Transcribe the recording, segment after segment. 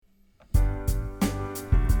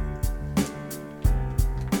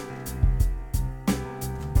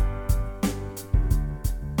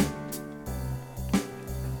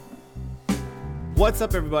What's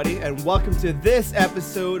up, everybody, and welcome to this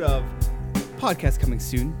episode of Podcast Coming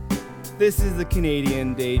Soon. This is the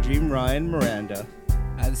Canadian Daydream, Ryan Miranda.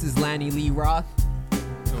 This is Lanny Lee Roth.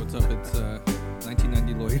 So what's up? It's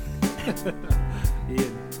 1990 Lloyd.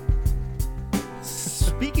 Ian.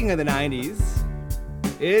 Speaking of the 90s,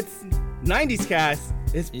 it's 90s cast.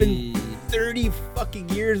 It's been 30 fucking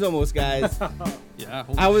years almost, guys. Yeah,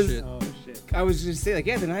 I shit. I was just saying,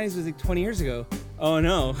 the 90s was like 20 years ago. Oh,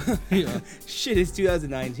 no. Yeah. Shit, it's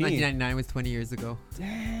 2019. 1999 was 20 years ago.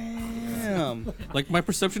 Damn. Like, my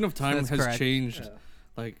perception of time That's has correct. changed.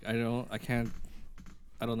 Like, I don't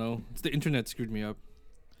know. It's the internet screwed me up.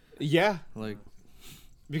 Yeah. Like,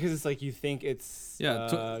 Because it's like you think it's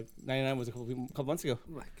 99 was a couple months ago.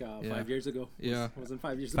 Like Yeah. 5 years ago. Yeah. Wasn't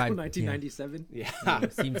 5 years Five- ago, 1997. Yeah.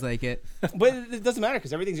 Seems like it. But it doesn't matter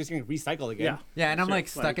because everything's just getting recycled again. Yeah, and I'm Sure, like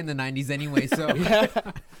stuck like- in the 90s anyway, so. Yeah.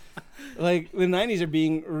 Like the 90s are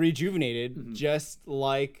being rejuvenated just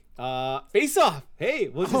like Face Off. Hey,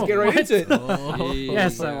 we'll just get right what? into it. Oh.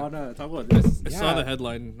 Yes, I Yeah. want to talk about this. I saw the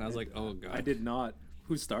headline and I was like, oh god. I did not.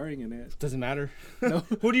 Who's starring in it? Doesn't matter. No.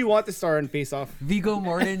 Who do you want to star in Face Off? Viggo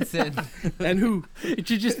Mortensen. And who? It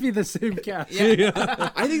should just be the same cast.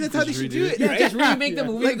 I think that's how they Just should redo do it. it. Yeah, right? just remake the Yeah.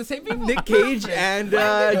 movie with the same people. Nick Cage and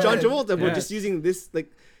John Travolta were Yeah. just using this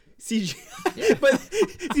like CG. But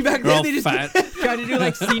see, back They're then all they just fat. Trying to do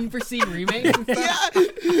like scene for scene remakes and stuff.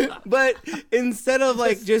 yeah. But instead of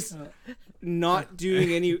like just not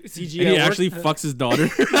doing any CGI And he work, actually fucks his daughter.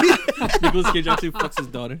 Nicolas Cage actually fucks his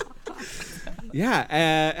daughter.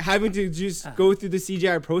 yeah, having to just go through the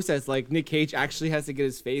CGI process, like Nick Cage actually has to get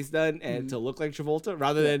his face done and to look like Travolta,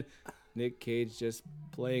 rather than Nick Cage just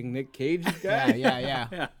playing Nick Cage guy. Yeah.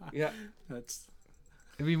 Yeah. Yeah, That's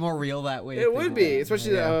It'd be more real that way. if it they would were. be,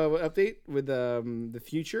 especially Yeah. update with the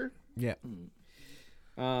future. Yeah.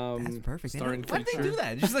 That's Um, perfect. Starring Why'd they Future. do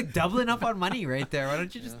that? Just like doubling up on money right there. Why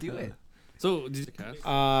don't you just do it? So, did you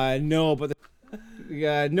cast? no, but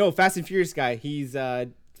no, Fast and Furious guy. He's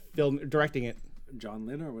directing it. John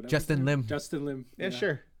Lynn or whatever. Justin Lim. Justin Lim. Yeah,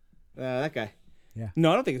 sure. That guy. Yeah.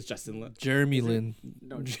 No, I don't think it's Justin Lin. Jeremy Lin.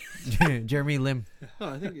 No, Jeremy Lim. Oh,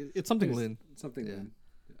 I think it's something Lin. something Yeah. Lin.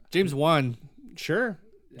 James Wan. Sure.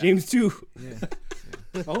 James too.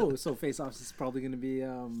 Yeah. Oh, so Face Off is probably going to be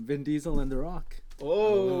Vin Diesel and The Rock.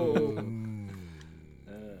 Oh.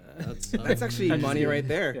 That's actually That's money good. right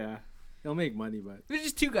there. Yeah. They'll make money, but They're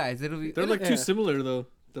just two guys. It'll be. They're like Yeah. too similar though.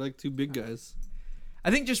 They're like two big guys.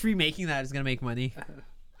 I think just remaking that is gonna make money.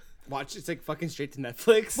 Watch, it's like fucking straight to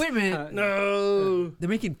Netflix. Wait a minute. No. They're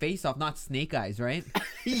making Face Off, not Snake Eyes, right?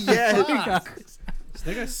 Yeah.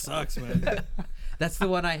 That guy sucks, man. That's the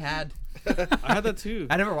one I had. I had that too.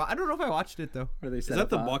 I never. I don't know if I watched it though. where they Is set that up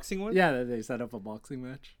the a- boxing one? Yeah, they set up a boxing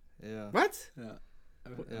match. Yeah. What? Yeah.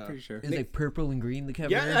 I'm Yeah. pretty sure. It was like purple and green. The cover.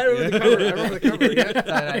 Yeah, I remember the cover. I remember the cover.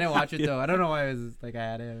 Yeah. I didn't watch it though. I don't know why it was like I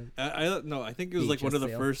had it. I think it was like one of the VHS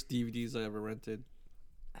sale. first DVDs I ever rented.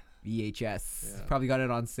 VHS. Yeah. Probably got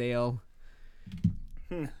it on sale.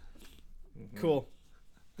 Cool.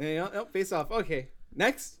 Yeah, oh, Face Off. Okay.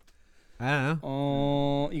 Next. I don't know.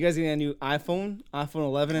 Oh, you guys getting a new iPhone? iPhone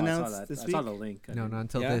 11 Oh, I announced saw that. this I week. saw the link. No, not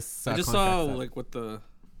until Yeah. this. I just contract's saw up. like what the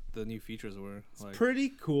new features were. Like, Pretty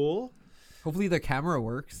cool. Hopefully the camera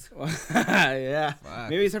works. Yeah. Fuck.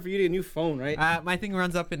 Maybe it's time for you to get a new phone, right? My thing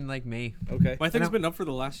runs up in like May. Okay. my thing's I'm- been up for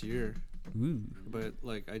the last year, Ooh. but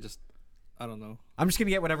like I don't know. I'm just gonna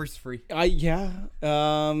get whatever's free. Yeah.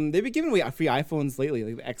 They've been giving away free iPhones lately,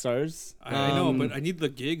 like the XRs. I know, but I need the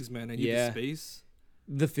gigs, man. I need yeah. the space.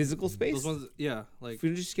 The physical space. Those ones, yeah. Like If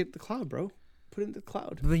we just get the cloud, bro. Put it in the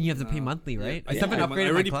cloud. But then you have to pay No. monthly, right? I Yeah, still haven't I upgraded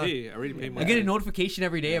already my cloud. pay. I already pay. I get a notification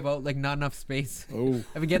every day about like not enough space. Oh,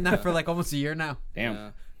 I've been getting that for like almost a year now. damn. Yeah.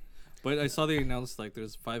 But I saw they announced like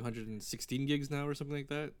there's 516 gigs now or something like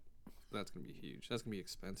that. That's gonna be huge. That's gonna be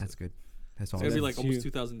expensive. That's good. That's all. It's gonna be That's like almost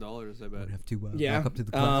huge. $2,000. I bet. have to Yeah. back up to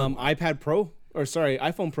the cloud. iPad Pro, or sorry,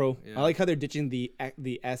 iPhone Pro. Yeah. I like how they're ditching the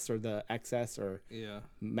S or the XS or Yeah.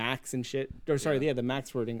 Max and shit. Or sorry, Yeah. yeah, the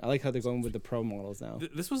Max wording. I like how they're going with the Pro models now.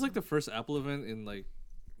 This was like the first Apple event in like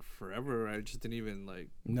forever. I just didn't even like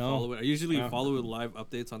No. follow it. I usually No. follow live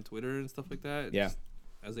updates on Twitter and stuff like that. Yeah. just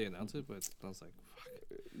as they announce it, but I was like,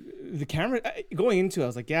 The camera going into it, I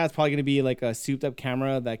was like, yeah, it's probably gonna be like a souped up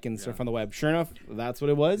camera that can surf Yeah. on the web. Sure enough, that's what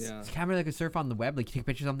it was. yeah. It's a camera that could surf on the web. Like you take a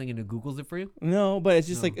picture of something and it Googles it for you. No, but it's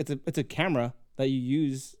just No. like it's a camera that you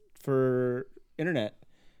use for internet.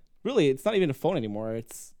 Really, it's not even a phone anymore.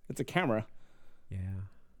 It's a camera, Yeah.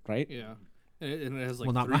 right? Yeah. And it has like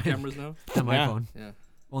Well, not 3 mine. cameras now. On my Yeah. phone. Yeah.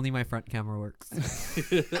 Only my front camera works.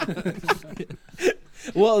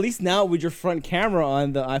 Well, at least now with your front camera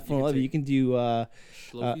on the iPhone 11, you can do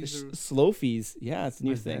Slow fees or- slow fees. Yeah, it's a new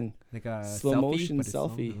What is that? thing. Like a Slow selfie, motion but it's slow.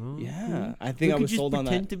 selfie. Oh, Yeah, okay. I think I We could was just sold on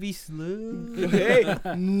pretend that. to be slow. Hey,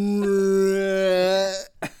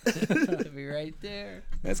 To be right there.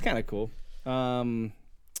 that's kind of cool.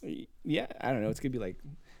 Yeah, I don't know. It's gonna be like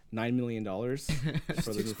 $9 million for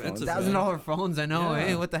the new phones. expensive, $1,000 phones. I know. Yeah.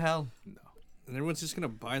 Hey, what the hell? And everyone's just gonna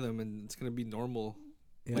buy them, and it's gonna be normal.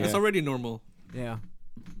 Yeah. Like, it's already normal. Yeah.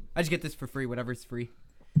 I just get this for free. Whatever's free.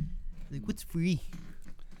 Like, what's free?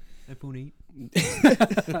 iPhone 8.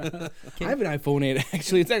 I have an iPhone 8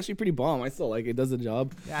 actually. It's actually pretty bomb. I still like it. It does the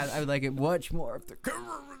job. Yeah, I would like it much more if the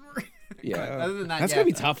camera. Yeah. Other than that, That's yeah. gonna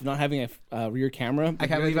be tough not having a rear camera. I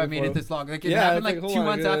can't believe I made it this long. Like, it Yeah, happened it's like hold 2 on,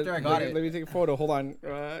 months let- after I got it. Let me take a photo. Hold on.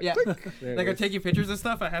 Yeah. There Like, it I'm is. taking pictures and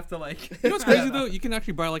stuff. I have to, like. You know what's crazy though? You can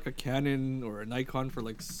actually buy like a Canon or a Nikon for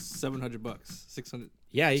like $700, $600.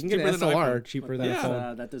 Yeah, you can get an cheaper than an SLR iPhone. cheaper than a Yeah.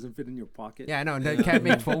 phone. That doesn't fit in your pocket. Yeah, I know. You can't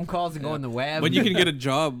make phone calls and go on the web. But you can get a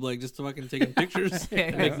job like just fucking taking pictures,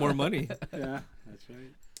 and make more money. Yeah, that's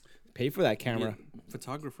right. Pay for that camera.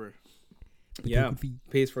 Photographer. Yeah,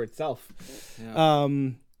 pays for itself. Yeah.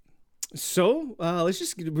 So let's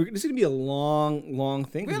just. This is gonna be a long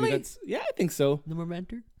thing. 'cause we Really? got yeah, I think so. No more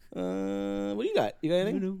mentor? What do you got? You got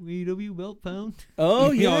anything? No, AEW belt pound.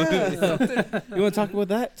 Oh Yeah. yeah. You want to talk about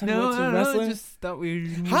that? Talk No, about I some don't know. wrestling. Just thought we.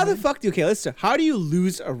 How the fuck do you? Okay, let's. How do you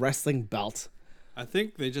lose a wrestling belt? I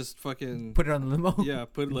think they just fucking put it on the limo? yeah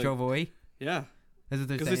put And like drove away. yeah That's what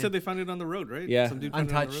they're because saying. they said they found it on the road, right? Yeah. Some dude found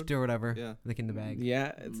it on the Untouched road. or whatever. Yeah. Like in the bag.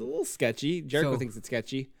 Yeah, it's a little sketchy. Jericho So- thinks it's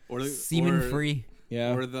sketchy. Or Semen or, free.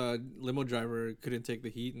 Yeah. Or the limo driver couldn't take the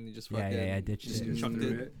heat and he just Yeah, fucking yeah, I ditched just it. chucked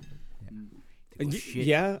it. Oh, shit.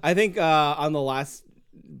 Yeah, I think on the last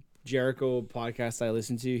Jericho podcast I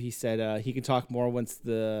listened to, he said he can talk more once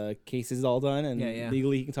the case is all done and Yeah, yeah.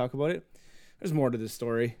 legally he can talk about it. There's more to this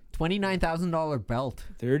story. $29,000 belt.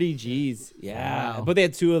 30 G's. Yeah. Wow. But they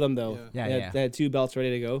had two of them though. Yeah. Yeah, They had two belts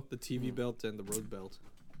ready to go. The TV belt and the road belt.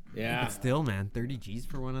 Yeah. But still, man, 30 G's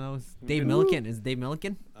for one of those. Dave Milliken. Is it Dave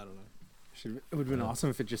Milliken? I don't know. It would have been awesome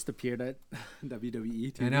if it just appeared at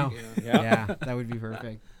WWE. TV. I know. Yeah. Yeah. Yeah, that would be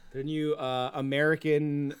perfect. Their new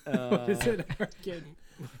American What is it? American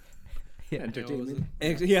Yeah. Entertainment.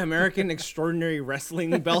 American Extraordinary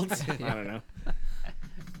Wrestling belt. I don't know. How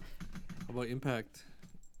about Impact?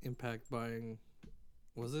 Impact buying,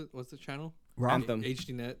 what's the channel? Raw. Anthem.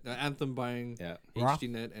 HDNet. Anthem buying Yeah. Raw.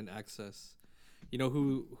 HDNet and Access. You know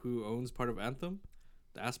who owns part of Anthem?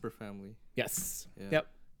 The Asper family. Yes. Yeah. Yep.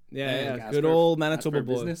 Yeah, And yeah. Asper- Good old Manitoba Asper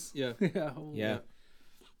boy. business. Yeah. Yeah. Yeah.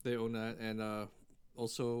 They own that, and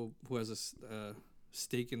also who has a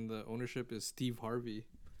stake in the ownership is Steve Harvey.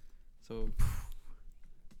 So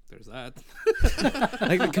there's that.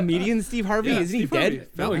 Like the comedian Steve Harvey, Yeah, isn't he Steve Harvey. dead?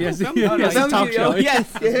 Oh, yes. Family- He family- has a talk show. Oh, yes.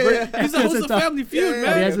 Yeah. He's the host of Family Feud, Yeah,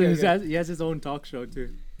 man. He has, okay, his, okay. he has his own talk show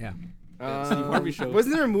too. Yeah. Steve Harvey show.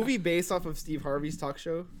 Wasn't there a movie based off of Steve Harvey's talk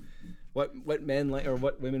show? What men like or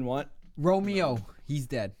what women want? Romeo. He's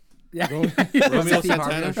dead. Yeah. Romeo Steve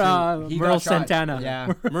Harvey. Santana. He Merle got shot. Santana.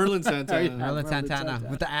 Yeah. Merlin Santana. Yeah. Merlin Merlin Santana Santana.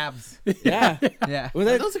 with the abs. Yeah. Yeah. Was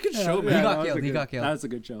That that? was a good show, He man. got that was killed. a He good- got killed. That was a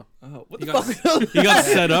good show. Oh, what He the got, fuck? he got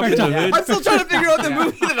set up in the hood. I'm still trying to figure out the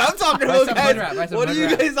movie that I'm talking Buy about, some guys. hood wrap, buy some What are hood you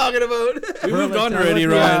wrap. guys talking about? We moved on already, Yeah,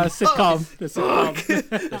 Ryan. sitcom. The sitcom.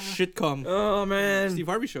 The shitcom. Oh man. Steve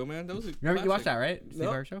Harvey show, man. That was a Remember, you watched classic. that, right? Steve No.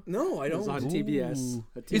 Harvey show? No, I It was don't. on TBS. Ooh.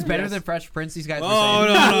 The He's better TBS. than Fresh Prince. These guys were Oh,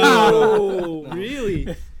 saying. no. Oh,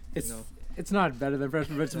 really? It's No. it's not better than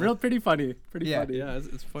Freshman, but it's real pretty funny. Pretty Yeah. funny. Yeah,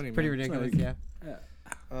 it's funny, Pretty man. ridiculous. like-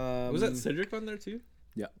 Yeah. Was that Cedric on there too?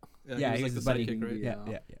 Yeah. Yeah, he was like the buddy. sidekick, right? Yeah,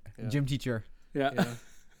 Yeah. yeah. Yeah. Gym teacher. Yeah.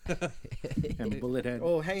 Yeah. And Bullet Head.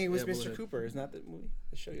 Oh, Hanging with Yeah, Mr. Bullet. Cooper. Isn't that the movie?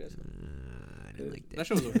 The show you guys. I didn't like That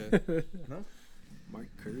show was okay. Mark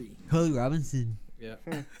Curry. Holly Robinson. Yeah.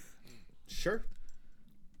 Sure.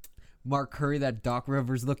 Mark Curry, that Doc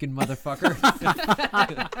Rivers looking motherfucker.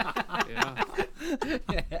 Yeah.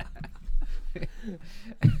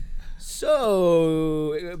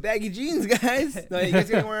 So baggy jeans, guys. No, you guys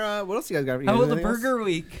got anywhere? What else you guys got? You How guys about the anything else? Burger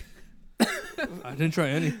Week? I didn't try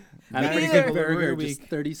any. Had a pretty Neither. good burger Burger just week.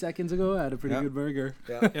 30 seconds ago. I had a pretty Yeah. good burger.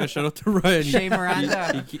 Yeah, shout out to Ryan. Shay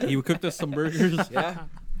Miranda. He cooked us some burgers. Yeah.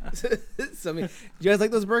 So, I mean, do you guys like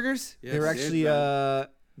those burgers? Yes. They were Yes, actually man.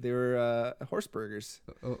 they were horse burgers.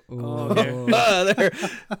 Oh, Okay. They're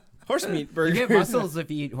horse meat You burgers. get muscles if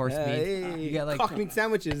you eat horse meat. Hey, You get like cock meat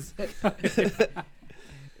sandwiches.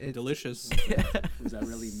 Delicious. Was that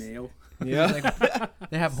really mayo? Yeah. like,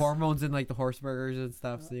 they have hormones in like the horse burgers and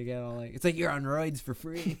stuff, so you get all like it's like you're on roids for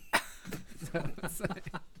free. So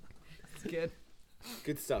it's good.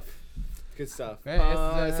 Good stuff. Good stuff.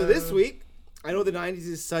 Right, So this week, I know the 90s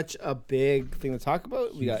is such a big thing to talk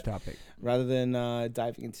about. We got topic. rather than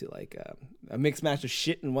diving into like a mixed match of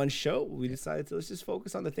shit in one show, we decided to let's just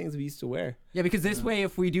focus on the things we used to wear. Yeah, because this way,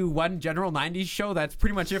 if we do one general 90s show, that's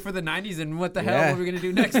pretty much it for the 90s. And what the hell Yeah. are we going to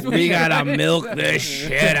do next week? We gotta milk the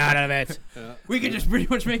shit out of it. We could just pretty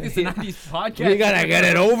much make this a 90s podcast. We gotta get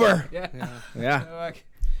it over. Yeah. Yeah. Okay.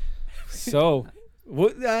 So,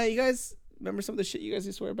 what you guys remember some of the shit you guys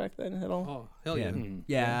used to wear back then at all? Oh, hell yeah.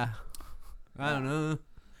 Yeah. I don't know.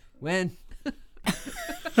 When?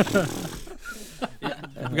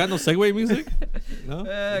 We got no segue music? No?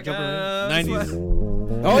 Jump around.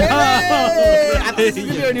 90s. Oh yeah! I think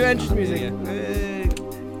we do new entrance music. Hey.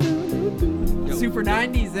 Super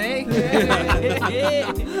 90s, eh?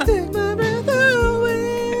 Take my breath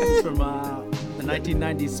away. It's from the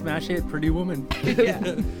 1990s smash hit "Pretty Woman."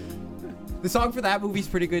 Yeah. The song for that movie's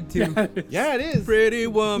pretty good too. Yeah, it is. Pretty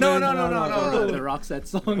woman. No. The Roxette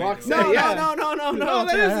song. Roxette, No, yeah. no. No,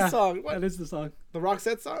 that is the song. What? That is the song. The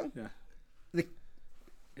Roxette song? Yeah. The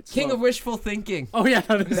It's King slow. of Wishful Thinking. Oh yeah,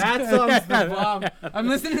 that is That song's the bomb. I'm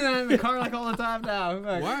listening to that in the car like all the time now.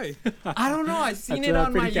 Like, Why? I don't know. I've seen That's, it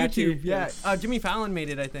on pretty my catchy. YouTube. Yeah. Jimmy Fallon made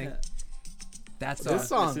it, I think. That song. This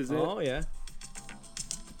song. This is it. Oh yeah.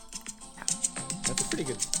 That's a pretty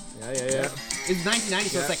good. Yeah. It's 1990,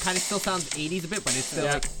 so it's like kind of still sounds 80s a bit, but it's still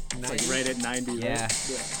Yeah. like It's 90s. like right at 90. right? Yeah.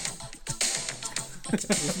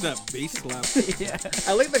 Listen to that bass slap. Yeah.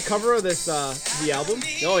 I like the cover of this the album.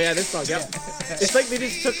 Oh yeah, this song. Yep. It's like they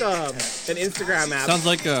just took an Instagram app. Sounds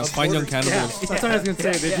like Fine Young quarter. Cannibals. That's what I was gonna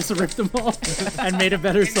say. They just ripped them all and made a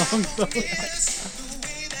better song. So.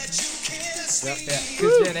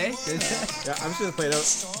 Good shit, eh? Good shit. Yeah, I'm just gonna play it out.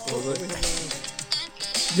 a little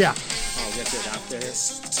bit. Yeah. I'll get to it after.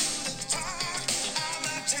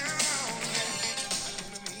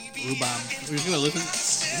 Rhubarb. We're just gonna listen.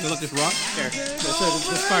 We're gonna let this rock. Here.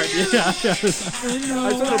 This part. Yeah. I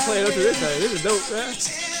just want to play it out to this side. This is dope, man.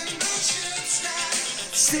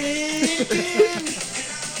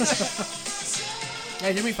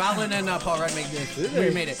 Yeah, Jimmy Fallon and Paul Rudd make this.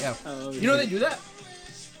 Remade it, yeah. You know they do that?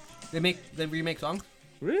 They remake songs.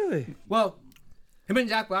 Really? Well, him and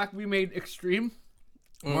Jack Black remade Extreme.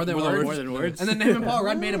 More than More than words. More than words. And then him and Paul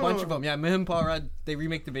Rudd made a bunch of them. Yeah, him and Paul Rudd, they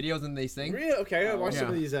remake the videos and they sing. Really? Okay, I gotta watch some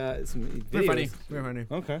of Yeah. these some videos. They're funny. They're funny.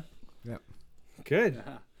 Okay. Yeah. Good.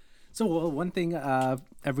 So one thing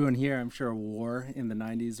everyone here, I'm sure, wore in the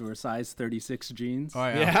 90s were size 36 jeans. Oh,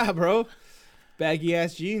 Yeah, bro. Baggy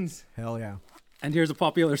ass jeans. Hell yeah. And here's a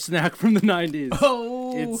popular snack from the 90s.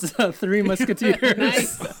 Oh, It's Three Musketeers.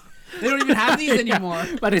 nice. They don't even have these anymore.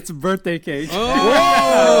 But it's birthday cake.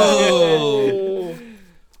 Oh!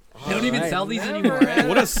 They don't even Alright, sell these never anymore. eh?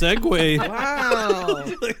 What a segue. Wow.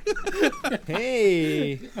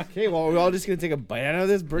 Hey. Okay, well, we're all just gonna take a bite out of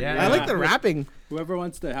this. Yeah. I like the wrapping. Whoever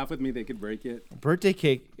wants to have with me, they could break it. Birthday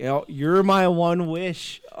cake. You know, you're my one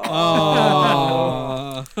wish.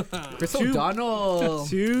 Oh. Chris Two- O'Donnell.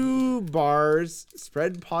 2 bars.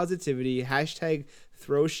 Spread positivity. Hashtag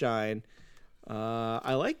throw shine.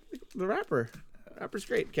 I like the rapper. Rapper's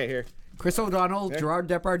great. Okay, here. Chris O'Donnell, There. Gerard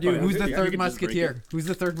Depardieu. Oh, Who's yeah, the you third could just break musketeer? Who's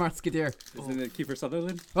the third musketeer? Isn't it Kiefer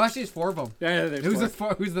Sutherland? Well, actually, it's 4 of them. Yeah, there's Who's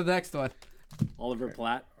the next one? Oliver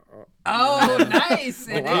Platt. Oh, nice.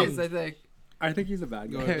 It wow. is, I think. I think he's a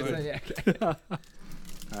bad guy. Go So, ahead. yeah. All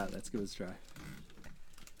right, let's give it a try.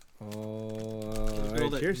 All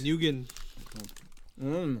that cheers. Nugan.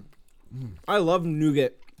 I love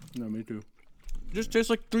nougat. No, me too. Just tastes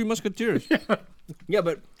like Three Musketeers. Yeah,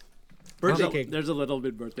 but birthday cake. There's a little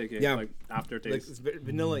bit birthday cake, Yeah. like aftertaste. Like it's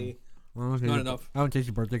vanilla-y. Not enough. I don't taste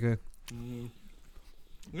your birthday cake.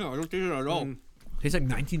 No, I don't taste it at all. Tastes like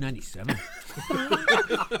 1997.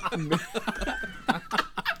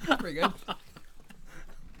 Pretty good.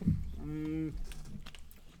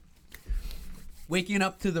 Waking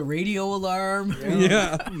up to the radio alarm.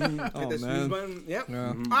 Yeah. Hit Oh, the snooze man. button. Yep. Yeah.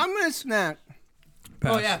 I'm gonna snack.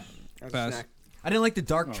 Oh, yeah. That's Pass. a snack. I didn't like the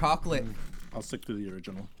dark chocolate. I'll stick to the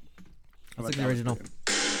original. I'll stick to the original.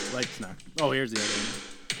 Light snack. Oh, here's the other one.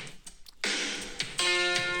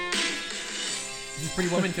 Is this Pretty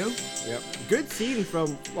Woman too? Yep. Good scene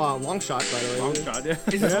from Long Shot, by the way. Long shot, yeah.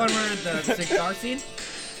 Is this one where the cigar scene?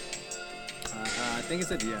 I think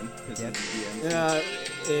it's at the end. It's at the end. Yeah,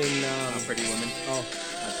 in Pretty Woman. oh,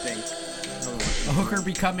 I think. A hooker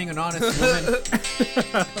becoming an honest woman.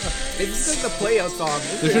 it's just like the play out song.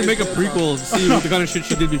 They should make a prequel and see what the kind of shit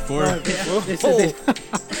she did before. They said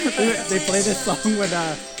they play this song with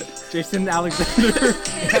Jason Alexander.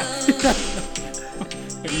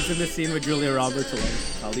 And he's in the scene with Julia Roberts.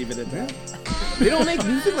 So I'll leave it at that. They don't make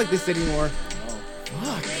music like this anymore.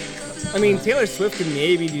 I mean, Taylor Swift could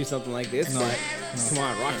maybe do something like this, but come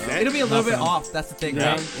on, Roxette. It'll be a little bit off. That's the thing,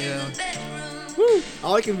 Yeah. right? Yeah. Woo.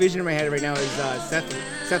 All I can envision in my head right now is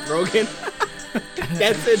Seth Rogen.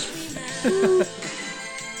 That's it.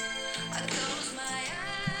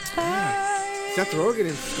 Seth Rogen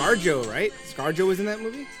is ScarJo, right? ScarJo was in that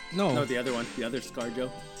movie? No. No, the other one, the other ScarJo.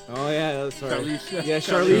 Oh yeah, that's right. Charlize. Yeah,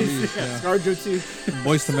 Charlize. Yeah. ScarJo too.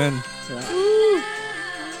 Boys to Men. Yeah.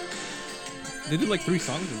 They did like 3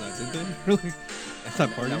 songs in that, didn't they? Really? At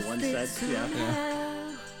that party? That one set, yeah.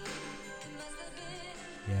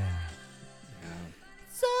 Yeah.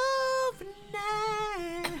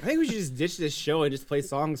 I think we should just ditch this show and just play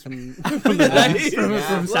songs from the 90s.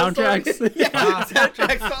 From soundtracks. Yeah,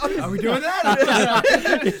 soundtrack songs. Are we doing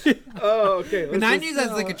that? Oh, okay. The 90s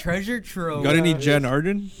has like a treasure trove. Got any Jen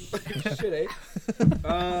Arden? Shit, eh?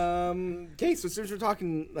 Okay, so since we're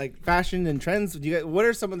talking like fashion and trends, what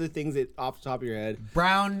are some of the things that off the top of your head?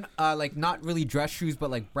 Brown, like not really dress shoes, but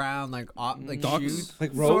like brown, like Docs? shoes.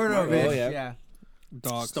 Like sort of. oh, ish, yeah. yeah.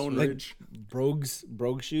 Dogs. Stone Like Ridge. brogue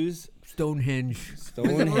shoes. Stonehenge.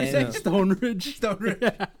 Stonehenge. Stone Ridge.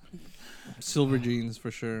 Stonehenge. Silver jeans for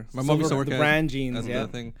sure. My mom used to work the at brand jeans, That's yeah. the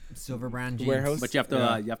thing. Silver brand jeans. Warehouse. But you have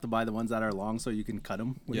to buy the ones that are long so you can cut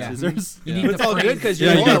them with Yeah. scissors. You Yeah. need It's the all good frame, because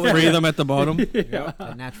Yeah, you you're gotta fray them at the bottom.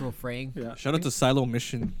 the natural fraying. Yeah. Shout out to Silo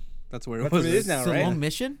Mission. That's where it That's was. what it is now, Salon right?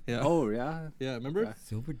 Mission? Yeah. Oh yeah. Yeah, remember? Yeah.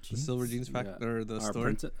 Silver The jeans. Silver Jeans or the Our store.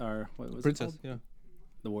 princess, what was Princess, it called? yeah.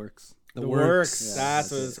 The Works. The Works. Yeah, That's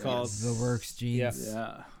that's what it, it's called. The Works jeans.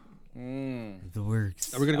 Yeah. The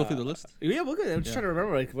Works. Are we gonna go through the list? Yeah, we're good. I'm just Yeah. trying to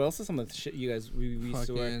remember. Like, what else is some of the shit you guys we used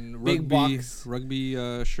to wear? Fucking Big rugby, box.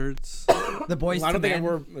 rugby shirts. The Boys Well, I to don't think I Men.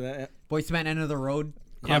 wore. Boys to Men End of the Road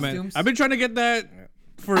Yeah, man. costumes. I've been trying to get that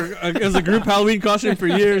for as a group Halloween costume for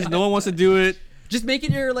years. No one wants to do it. Just make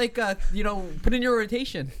it your like put in your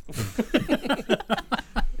rotation.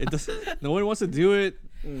 It does. No one wants to do it.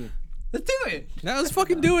 Let's do it. Now let's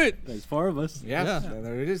fucking do it. There's 4 of us. Yeah, Yeah.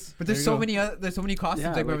 there it is. But There there's you so go. many there's so many costumes. Yeah,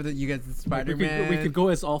 like remember that you guys the Spider Man. We could go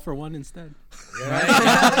as all for one instead.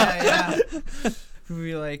 yeah. We'd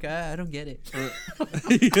be like, I don't get it.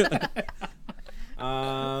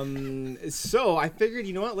 So I figured,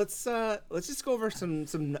 you know what? Let's just go over some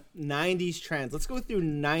 90s trends. Let's go through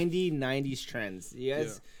 90s trends. You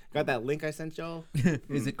guys got that link I sent y'all?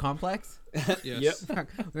 Is it complex? Yes. Yep.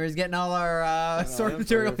 We're just getting all our source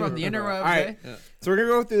material from the interwebs. All right. eh? So we're gonna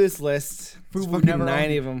go through this list. There's Fubu fucking never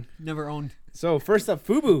 90 owned. of them. Never owned. So first up,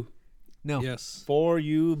 Fubu. No. Yes. For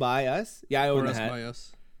you, by us. Yeah, I own For the us, hat. by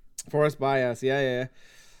us. For us, by us. Yeah.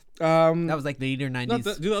 That was like the 80s or 90s. Not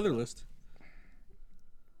do the other list.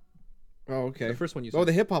 Oh, okay. The first one you said. Oh,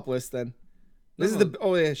 the hip hop list then. This is No. the.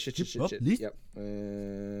 Oh yeah, shit. Hip-hop list? Yep.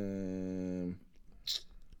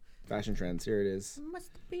 Fashion trends. Here it is.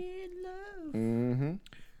 Must be in love. Mm-hmm.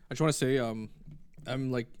 I just want to say,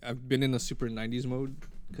 I've been in a super 90s mode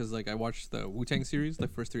because like I watched the Wu-Tang series, the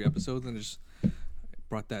first 3 episodes, and it just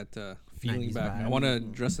brought that feeling 90s back. I vibe. want to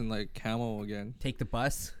dress in like camo again. Take the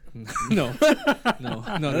bus. No, no,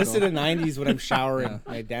 no. This is the no. 90s when I'm showering.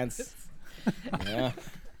 Yeah. I dance. Yeah.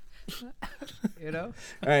 You know?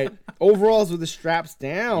 All right. Overalls with the straps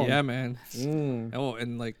down. Yeah, man. Mm. Oh,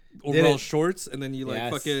 and like overall it. shorts, and then you like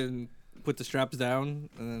Yes. fucking put the straps down,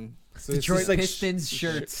 and So it's Detroit just like Pistons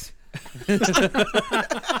shirts. then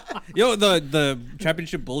the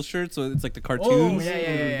championship Bulls shirt. So it's like the cartoons.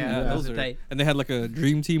 Yeah. those are tight. And they had like a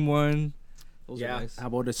Dream Team one. Those Yeah. are nice. How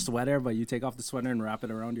about a sweater, but you take off the sweater and wrap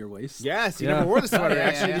it around your waist? Yes, you Yeah. never wore the sweater. Yeah,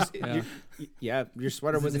 Actually, yeah, just, yeah. your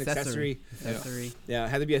sweater It's was an an accessory. Accessory. Yeah, it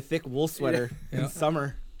had to be a thick wool sweater Yeah. in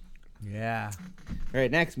summer. Yeah. All right,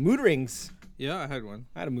 next, mood rings. Yeah, I had one.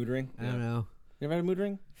 I had a mood ring. I don't know. You ever had a mood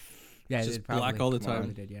ring? Yeah, It's it just did probably. black all the Come on, time.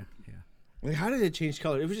 it did, yeah. Like, how did it change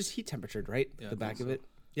color? It was just heat temperatured, right? Yeah, I The back think of so. it.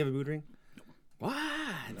 You have a mood ring? What?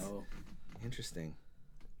 No. Interesting.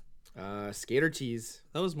 Skater tees.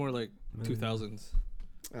 That was more like 2000s.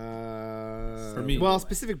 For me. well,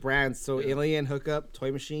 specific brands. So Yeah. Alien, Hookup,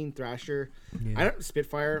 Toy Machine, Thrasher. Yeah. I don't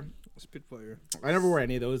Spitfire. Spitfire. I never wore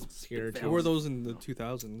any of those skater tees. I wore those in the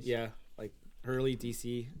 2000s. Yeah, like Hurley,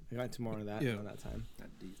 DC. I got into more of that Yeah. around that time. That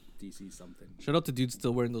DC something. Shout out to dudes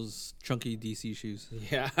still wearing those chunky DC shoes.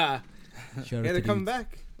 Yeah. Shout Yeah, out they're to coming dudes.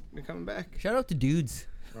 back. They're coming back. Shout out to dudes.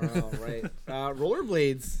 All right.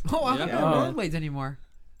 Rollerblades. Oh, I don't Yeah. have rollerblades anymore.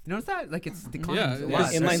 You notice that? Like it's declined. Yeah, a yeah.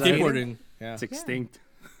 lot. Inline Skateboarding. Yeah. It's extinct.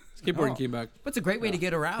 Skateboarding Oh. came back. But it's a great way to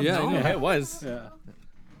get around. Yeah, I no? know. Yeah, it was. Yeah.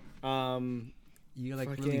 You're like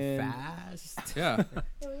Fucking- really fast. Yeah. What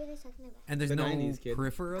were you guys talking about? And there's The no 90s kid.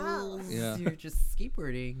 peripherals. Yeah. You're just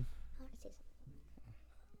skateboarding. I want to say something.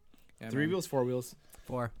 Yeah, 3 man. wheels, 4 wheels.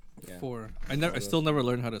 4. Yeah. 4. I still never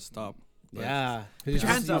learned how to stop. but Yeah. Put your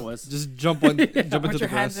hands up. just jump on, jump into Put the your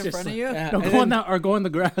hands grass. in front of you. Yeah, No, and go then- on that or go in the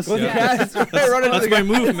grass. Go in the Yeah. grass. Run into That's the my grass.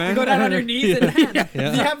 move, man. Go down on your knees and hand. Yeah.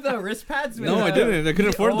 Do you have the wrist pads? With No, I didn't. I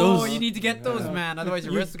couldn't afford Oh, those. you need to get those, man. Otherwise,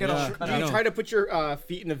 your wrists get all cut I You know. out. try to put your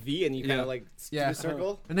feet in a V and you kind Yeah. of like do Yeah. a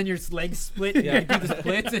circle. And then your legs split. Yeah. You do the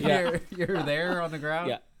splits, and Yeah. you're there on the ground.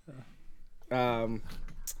 Yeah.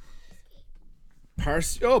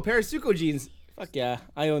 Parasuco jeans. Fuck yeah,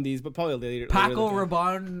 I own these, but probably later. Paco later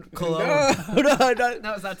Rabanne cologne.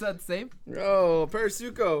 No, is that the same? No,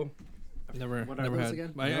 Parasuco. Never, What are never those had.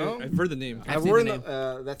 again? No? I've heard the name. I've I've seen worn the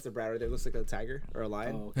the, that's the brand right there. It looks like a tiger or a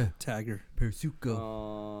lion. Oh, okay. Tagger.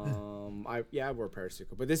 Persuco. I wore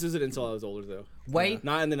Parasuco, but this isn't until I was older though. White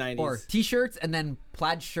Not in the 90s. or t-shirts and then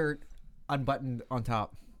plaid shirt unbuttoned on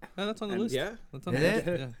top. Oh, that's on the And- list. Yeah. That's on Is the it?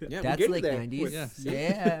 list. Yeah. Yeah, That's we get like there. 90s. Yeah.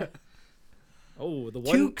 Yeah. Oh, the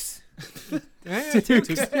one. Toques.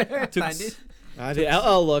 Toques. 90s. The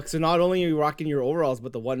LL look. So not only are you rocking your overalls,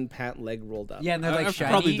 but the one pant leg rolled up. Yeah, and they're like I've shiny,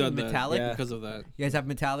 probably done that. metallic. Yeah. Because of that. You guys have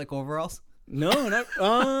metallic overalls? No,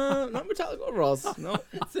 not metallic overalls. No.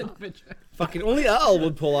 It's in picture. Fucking only LL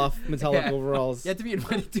would pull off metallic Yeah. overalls. You have to be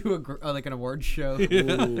invited to like an award show. Ooh.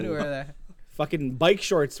 To wear that. Fucking bike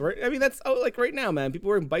shorts. Right? I mean, that's like right now, man. People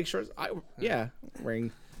wearing bike shorts.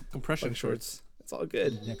 Wearing Compression bike shorts. shorts. It's all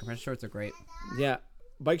good. Yeah, compression shorts are great. Yeah,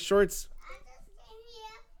 bike shorts.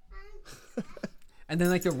 And then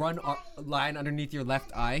like the line underneath your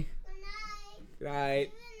left eye. Right.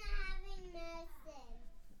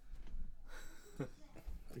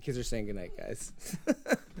 The kids are saying goodnight, guys.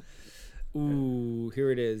 Ooh,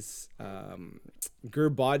 here it is.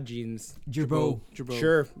 Gerbod jeans. Gerbo. Jabot.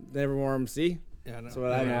 Sure, never wore them. See, Yeah, I know. that's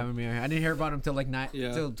what I I know. didn't hear about them till like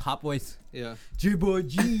Yeah. till Top Boys. Yeah. Gerbo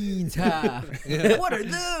jeans, ha. Yeah. What are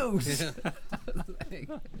those?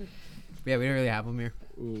 Yeah, we don't really have them here.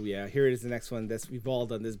 Ooh, yeah. Here it is. The next one. We've all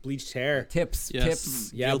done this bleached hair. Tips, Yes.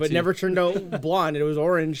 tips, Yeah, but Guilty. never turned out blonde. It was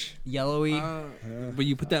orange. yellowy. But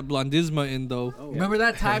you put that blondisma in though. Remember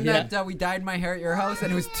that time Yeah. that we dyed my hair at your house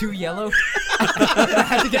and it was too yellow? I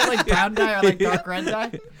had to get like brown dye or like dark red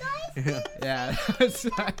dye. Yeah, that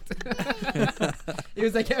sucked. It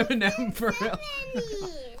was like Eminem for real.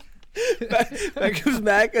 That comes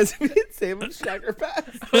back as we didn't save him Shacker Pass.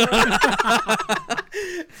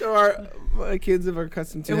 So our kids are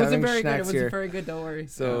accustomed to It wasn't having very good. It snacks wasn't here. very good. Don't worry.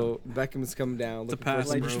 So Beckham's come down. It's a looking for pass,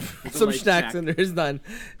 some- bro. It's a Some light snacks snack. and there's none,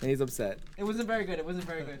 and he's upset. It wasn't very good. It wasn't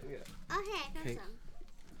very good. Okay, got some.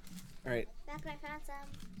 All right. Back I found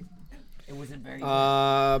some. It wasn't very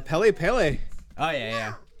good. Pele. Oh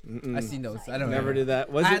yeah, Mm-mm. yeah. I seen those. I don't Never know. did that.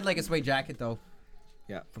 Was I it had like a suede jacket though.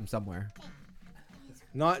 Yeah. From somewhere.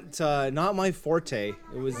 not my forte? It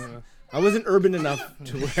was. I wasn't urban enough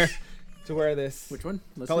to wear this. Which one?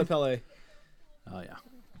 Let's Pele see. Pele. Oh yeah.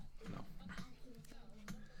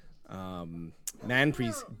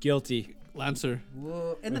 Manprees guilty. Lancer.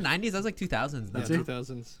 Whoa. In the 90s, that was like 2000s. Yeah, Though.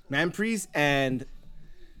 2000s. Manprees and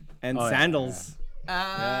Oh, yeah, sandals.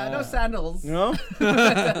 No sandals. No.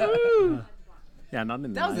 Yeah, not in the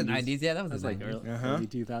That was the 90s. 90s. Yeah, that was That's the like 90s. early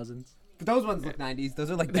 2000s. But those ones look 90s.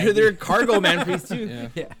 Those are like they're 90s. cargo Manprees too. Yeah.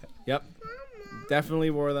 Yeah. Yep.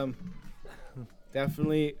 Definitely wore them.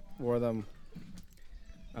 Definitely wore them.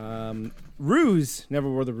 Ruse. Never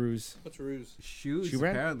wore the Ruse. What's Ruse? Shoes, Shoe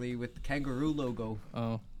brand? apparently, with the kangaroo logo.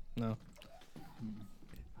 Oh, no.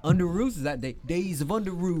 Underoos is that day. Days of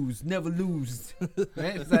underoos, never lose.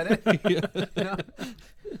 Right? Is that it? No?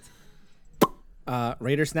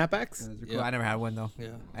 Raider snapbacks. Those are cool. Yeah. I never had one though. Yeah.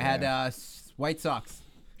 I had white socks.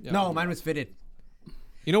 Yeah. No, mine was fitted.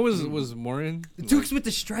 You know what was more in? The Dukes with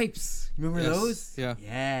the stripes. Remember Yes. those? Yeah.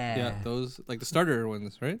 Yeah. Yeah, those like the starter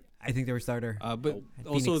ones, right? I think they were starter. But Phoenix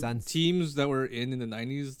also Suns. teams that were in the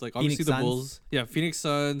 90s, like obviously Phoenix the Suns. Bulls. Yeah, Phoenix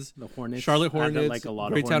Suns, The Hornets. Charlotte had, Hornets, like a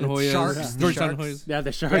lot of Greytown Hornets. Hoyas, Sharks. Georgetown Sharks. Hoyas, Yeah,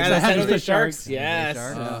 the Sharks. Yeah, I the had San Jose the Sharks. Yes.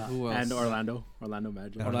 Sharks. who else? And Orlando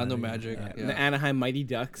Magic. Orlando Magic. Yeah. And the Yeah. Anaheim Mighty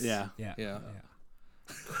Ducks. Yeah. Yeah. Yeah.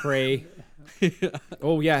 Cray.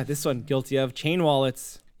 Oh yeah, this one guilty of chain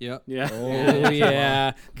wallets. Yeah. Yeah. Oh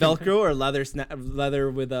yeah, Velcro or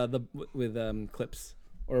leather with clips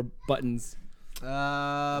or buttons.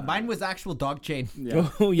 Mine was actual dog chain. Yeah.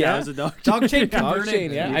 Oh yeah, That was a dog. Dog chain dog converted.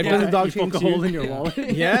 chain. Yeah, I Yeah. put a dog You chain poke a hole too. in your wallet.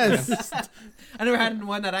 Yes, I never had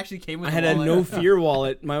one that actually came with I had a a wallet. no fear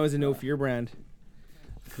wallet. Mine was a no fear brand.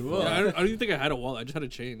 Cool. Yeah, I don't even think I had a wallet. I just had a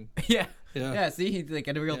chain. Yeah. Yeah. Yeah, see, he like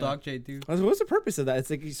had a real Yeah. dog chain too. What's the purpose of that? It's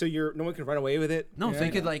like so no one can run away with it. No, yeah. so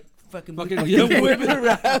you could like fucking Fucking Yeah, yeah, whip it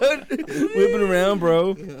around, whip it around,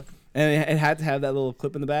 bro. Yeah. And it had to have that little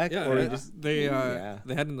clip in the back. Yeah, or and just they yeah.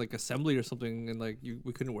 they had like assembly or something, and like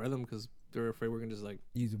we couldn't wear them because they were afraid we are gonna just like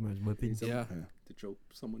use them as weapons. yeah To choke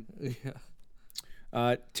someone. yeah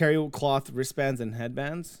Terry cloth wristbands and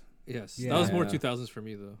headbands. Yes, Yeah. that was more Yeah. 2000s for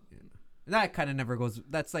me though. That kind of never goes.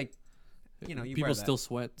 That's like, you know, you wear People that. still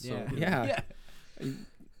sweat. So Yeah. Yeah.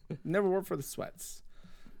 Never wore for the sweats.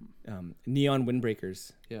 Neon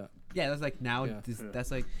windbreakers. yeah. Yeah, that's like now. Yeah.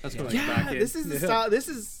 That's like. That's yeah. what Yeah, back in. this is the Yeah. style. This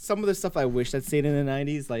is some of the stuff I wish that stayed in the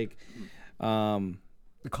 '90s. Like,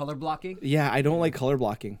 The color blocking. yeah, I don't like color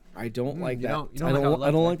blocking. I don't like you that. don't- you don't I like don't. how it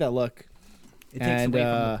I don't looks, like that look. It takes And, away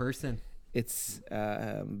from the person. It's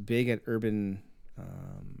big at urban.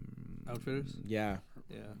 Outfitters. Yeah,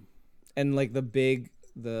 Yeah. and like the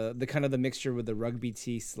kind of the mixture with the rugby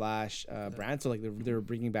tee slash brand. So like they were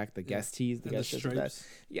bringing back the guest tees, the And the guest shirts with that. stripes.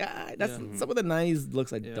 Yeah, that's Yeah. some of the '90s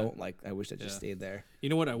looks I Yeah. don't like. I wish that just Yeah. stayed there. You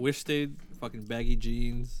know what? I wish they'd fucking baggy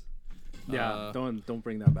jeans. Yeah, don't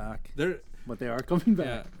bring that back. They're But they are coming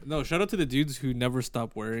yeah. back. No, shout out to the dudes who never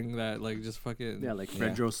stop wearing that. Like just fucking Yeah, like Yeah.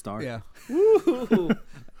 Fredro Starr. Yeah. Woo!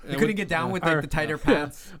 You couldn't get down with like the tighter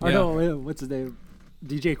pants. Oh Yeah. no, wait, what's his name?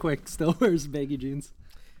 DJ Quick still wears baggy jeans.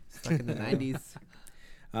 Stuck in the 90s.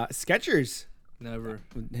 Skechers. never.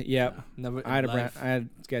 Yeah, Never. I had a in brand. life. I had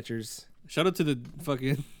Skechers. Shout out to the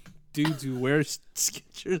fucking dudes who wear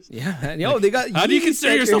Skechers. Yeah, yo, they got. How do you Yeezy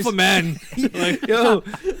consider yourself a Skechers. man? Like, Yo,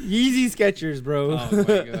 Yeezy Skechers, bro. oh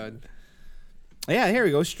my god. Yeah, here we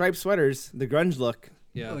go. Striped sweaters, the grunge look.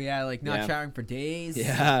 Yeah. Oh yeah, like not Yeah. showering for days.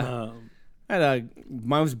 Yeah, I had a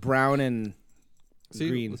mine was brown and See,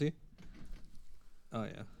 green. See? Oh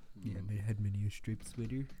yeah. Yeah, I had many a striped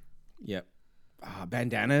sweater. Yep.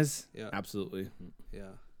 Bandanas. Yeah. Absolutely.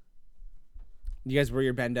 Yeah. You guys wear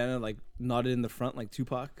your bandana like knotted in the front like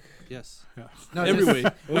Tupac? Yes. No, Every way.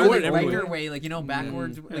 Or I wear like it every regular way. way, like you know,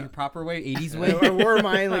 backwards, like a proper way, 80s I way. wore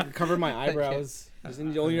mine like cover my eyebrows. Just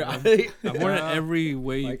in only your eye. I've worn it every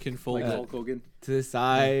way you Like- can fold like it. Hulk Hogan. To the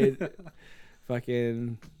side.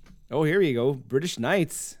 Fucking. Oh, here you go. British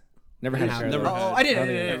Knights. Never had a pair of Never those. had. I did. I Oh,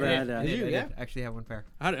 did. yeah. I Never did. had that. I did. You? I Yeah. did. Actually have one pair.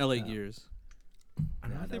 I had LA Gears. I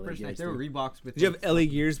don't know if Yeah, they were LA British Gears Knights. They were too. Reeboks with. Did you have LA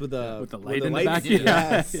Gears with the With the light in the lights? back?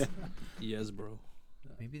 Yes. Yeah. Yes, bro.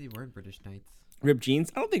 Maybe they weren't British Knights. Ripped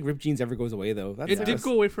jeans. I don't think ripped jeans ever goes away though. That's It did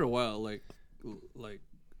go away for a while, like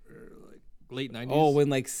late 90s. Oh, when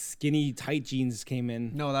like skinny tight jeans came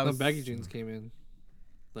in. No, that the was baggy jeans came in.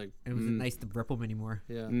 It wasn't nice to rip them anymore.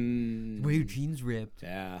 Yeah. Mm, Why your jeans ripped?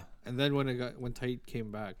 yeah. And then when tight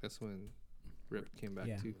came back, that's when ripped came back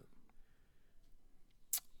Yeah. too.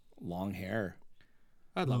 Long hair.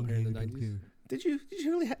 I had long hair in the 90s. Did you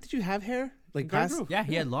really did you have hair like Guy past? Grove. Yeah,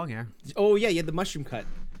 he had long hair. Oh yeah, you had the mushroom cut.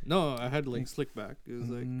 No, I had like slick back. It was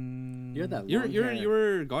like You had that you long hair.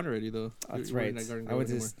 were gone already though. That's You weren't right. at Garden I Grove went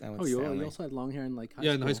to. anymore. I went Oh, to you Stanley. also had long hair in like high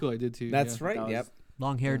Yeah, school. in high school I did too. That's yeah. right. That was- Yep.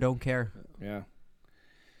 Long hair, don't care. Yeah.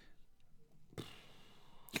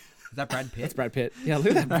 Is that Brad Pitt? That's Brad Pitt. Yeah,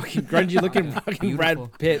 look at that fucking grungy looking fucking Brad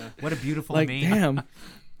Beautiful. Pitt. What a beautiful Like mane. damn.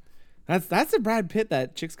 That's a Brad Pitt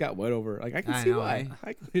that chicks got wet over. Like I can I see know, why.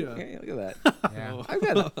 eh? Yeah. Yeah, look at that. Yeah. I've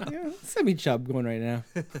got semi chub going right now.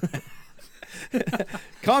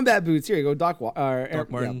 Combat boots. Here you go. Doc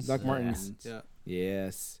Martens. Doc Martens. Yeah.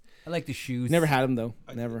 Yes. I like the shoes. Never had them though.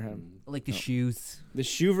 Never had them. I like the shoes. The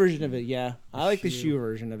shoe version of it, yeah. I like the shoe. shoe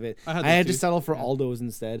version of it. I I had had, those to too. settle for Aldos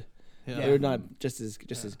instead. Yeah. They were not just as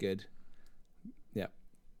good. Yeah,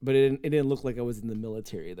 but it didn't look like I was in the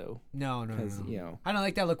military though, No, no, because no. you know. I don't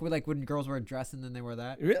like that look with like when girls wear a dress and then they wear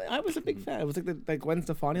that. Really, I was a big fan. It was like the Gwen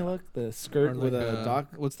Stefani look, the skirt Or with like, a doc.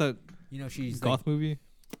 What's that You know, she's goth movie?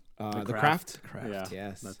 The craft. Yeah,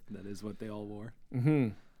 Yes. that is what they all wore. Mm-hmm.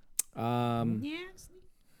 Yes.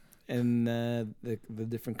 And the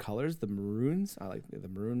different colors, the maroons. I like the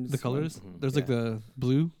maroons. The colors? one. There's like the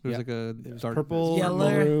blue. There's Yeah. like a There's dark purple, Yellow.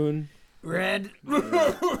 maroon. Red. Brown.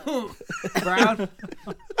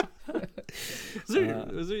 Is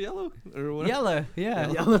there yellow or what? Yellow. Yeah.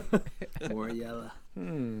 Yellow. Or yellow.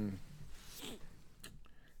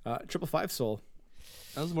 555 Soul.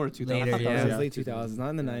 That was more 2000. Later, That yeah. was late 2000s, not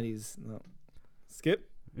in the 90s. No. Skip.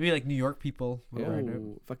 Maybe like New York people. were wearing it.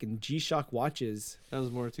 Oh, fucking G-Shock watches. That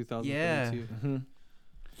was more 2000. Yeah. Too. Yeah.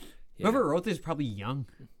 Whoever wrote this is probably young.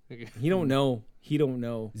 Okay. He don't know. He don't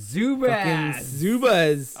know. Zubaz. Fucking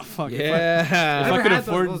Zubas. fuck, if Yeah. I Never could had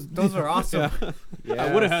afford- those are awesome.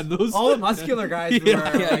 I would have had those. All the muscular guys were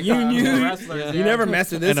Yeah, like, you knew- wrestlers. You yeah. never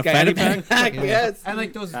mess with this And a guy. fanny And a pack? pack, yes. And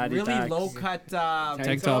like those Fatty really packs. low cut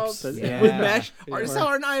Tank tops. Yeah. With mesh. Yeah. Or so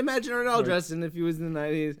I imagine Arnell Right. dressing if he was in the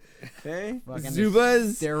 90s. Hey? Fucking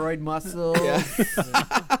Zubas. steroid muscles. Yeah.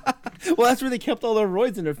 Well, that's where they kept all their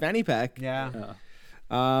roids in their fanny pack. Yeah.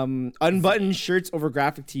 Unbuttoned shirts over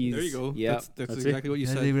graphic tees. There you go. Yeah. That's That's exactly what you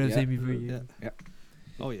said. what I was Yeah. saying before. Yeah.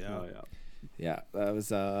 Oh yeah. Oh, yeah. Yeah. That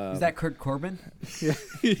was Is that Kurt Corbin?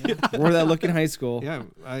 wore that look in high school. Yeah.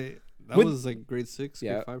 That With- was like grade 6,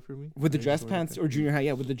 Yeah. grade 5 for me. With the I dress used to wear pants that. or junior high,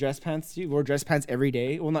 yeah, with the dress pants, you wore dress pants every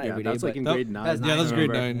day. Well, not Yeah, every day, that's but like in that- grade 9. that's Yeah, that was grade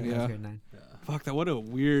Remember. 9. That was Yeah. grade 9. Fuck, that what a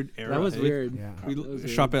weird era. That was eh? weird. Yeah. We That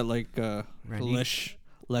was shop weird. at like Randy.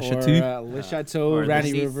 Le or Chateau, Le Chateau, Or the Randy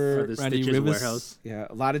Stitches- River, Or the Randy Stitches Rivers. warehouse. yeah,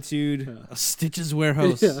 Latitude. Stitches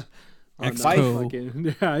Warehouse. Yeah. On Expo.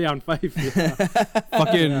 fucking, yeah, on Fife. Yeah.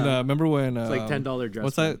 Fucking remember when It's like $10 dress.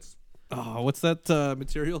 what's that? pants. Oh, what's that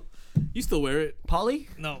material? You still wear it? Polly?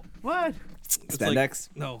 No. What? It's like, Spandex,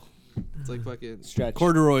 no. It's like fucking stretch,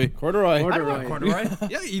 corduroy. corduroy. I don't Corduroy. have corduroy.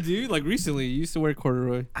 Yeah, you do. Like recently, you used to wear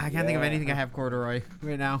corduroy. I can't think of Yeah. anything I have corduroy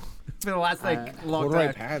right now. For the last like long Corduroy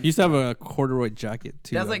time. pants. You used to have a corduroy jacket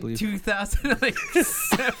too. That was I like believe. 2007,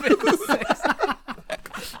 6.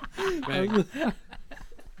 Bang.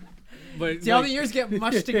 But See how the years get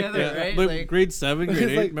mushed together, yeah, right? but Like, grade 7, grade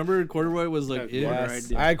It's 8. like- Remember corduroy was like Yeah, in. corduroy.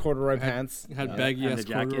 Yes, Yeah. I had corduroy Had- pants. Had baggy and ass the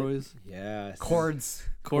jacket. corduroys. Yes. cords.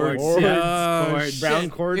 Cords. Cords. Yeah. Cords. Brown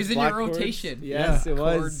Shit. cords. It was in black your cords. rotation. Yes, Yeah. it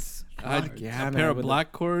was. Cords. I had Yeah, a man, pair of with the-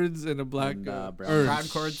 black cords and a black And, brown. or Brown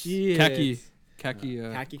cords. Shit. khaki.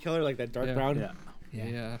 Khaki color, like that dark Yeah. brown. Yeah.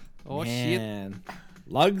 Yeah. Oh shit. Man.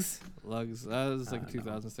 Lugs. Lugs. That was like a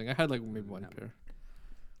 2000s thing. I had like maybe one pair.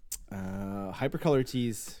 Hypercolor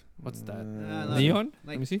tees. What's that? like- Neon? Like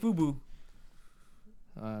Let me see. FUBU.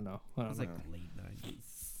 No. I don't It's know. like late 90s.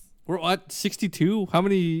 We're at 62. How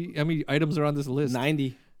many items are on this list?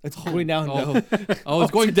 90. It's going down. Oh, though. oh,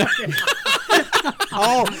 it's going down.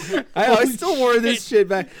 I still wore this shit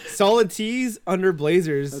back. Solid tees under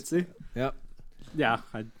blazers. Let's see. Yep. Yeah.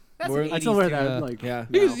 That's More- an I still 80s wear too. that. Like, Yeah.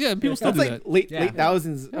 Because, yeah, people still That's do like that. late Yeah.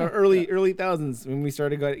 thousands or early thousands when we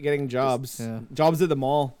started getting jobs. Yeah. Jobs at the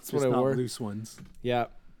mall. That's just what I not wore. loose ones. Yeah.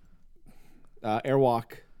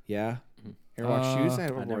 Airwalk. Yeah. Airwalk shoes. I I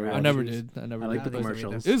never never wore I had never shoes. did. I never I like did. the those are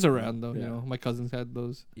commercials. It was around though. You Yeah. know, my cousins had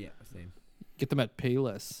those. Yeah, same. Get them at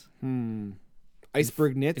Payless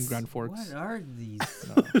Iceberg in knits. Grand Forks. What are these?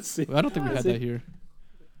 Let's see. I don't think we had that here.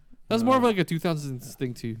 That's more of like a 2000s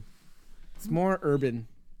thing too. It's more urban.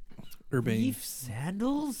 Urbane. Reef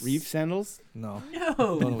sandals? Reef sandals. No. No.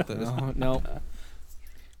 Don't know what that is. No.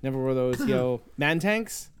 Never wore those. Yo, man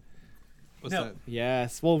tanks. What's No. that?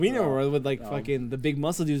 Yes. Well, we never wore with like Oh. fucking the big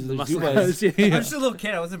muscle dudes. The Muscle Zubas. guys, yeah. I'm just a little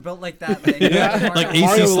kid. I wasn't built like that. Like, Yeah. Like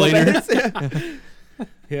Mario. AC Slater. Lopez.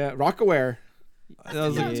 Yeah. Rockaware. That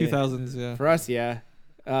was like Yeah. 2000s. Yeah. For us, yeah.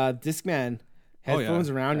 Discman. Oh, yeah. Headphones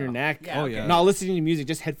around your neck. Yeah, Oh, okay. yeah. Not listening to music,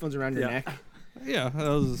 just headphones around your Yeah. neck. Yeah. That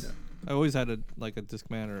was. I always had a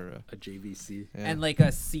Discman or a. A JVC. Yeah. And like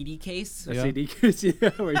a CD case. A Yeah. CD case, yeah.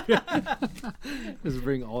 Where you just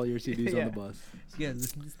bring all your CDs Yeah. on the bus. Yeah,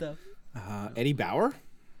 listen to stuff. Eddie Bauer?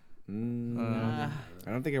 I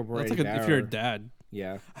don't think I wore That's Eddie like Bauer. if you're a dad.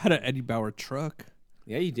 Yeah. I had an Eddie Bauer truck.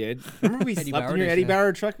 Yeah, you did. Remember we Eddie slept Bauer in your dish, Eddie yeah.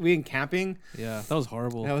 Bauer truck? We went camping. Yeah, that was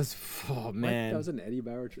horrible. That was, oh man. That was an Eddie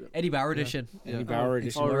Bauer trip. Eddie Bauer edition. Yeah. Eddie Bauer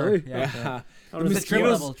edition. Oh, really? Yeah. Yeah. Oh, The was it It's triple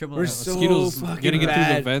mosquitoes level, triple were level. so Mosquitoes fucking getting into the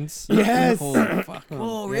bad. vents. Yes. Holy fuck.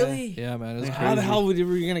 Oh, Yeah. really? Yeah, man. It was Like, crazy. how the hell were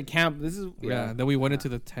we gonna camp? This is Yeah. Then we went into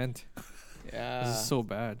the tent. Yeah. This is so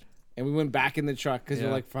bad. And we went back in the truck because Yeah.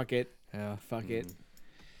 we're like, fuck it, Yeah. fuck it.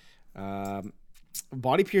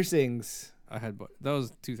 Body piercings. I had. That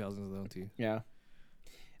was 2000s though too. Yeah.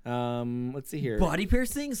 Let's see here. Body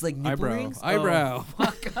piercings? Like nipple Eyebrow. rings? Eyebrow. Oh,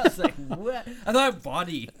 fuck. I was like, what? I thought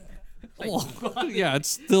body. Yeah, it's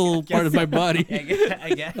still part of my body. I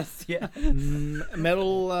guess, yeah.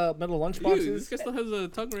 Metal lunch Dude, boxes. this guy still has a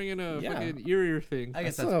tongue ring and a Yeah. fucking ear thing. I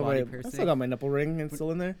guess still that's have body my- I still piercing. got my nipple ring. It's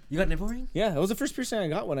still in there. You got nipple ring? Yeah, that was the first piercing I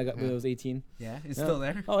got when I was 18. Yeah, it's Yeah. still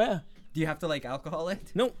there. Oh yeah. Do you have to like alcohol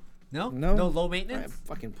it? No, No? No. No low I maintenance?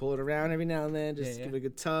 fucking pull it around every now and then. Just Yeah, yeah. give it a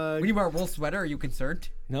good tug. When you wear a wool sweater, are you concerned?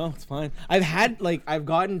 No, it's fine. I've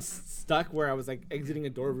gotten stuck where I was like exiting a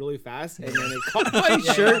door really fast and then it caught my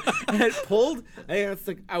shirt and it pulled. And it's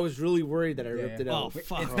like I was really worried that I ripped it out. It's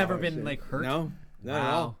never been like hurt. No, not at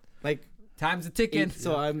Wow. all. Like Time's a ticking.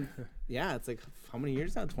 so I'm. Yeah, it's like how many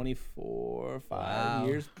years now? 24, 5 Wow.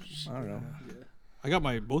 years. I don't know. I got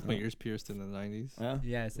both my ears pierced in the 90s. Yeah.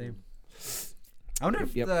 Yeah, same. I wonder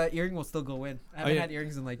if Yep. the earring will still go in. I haven't yeah. had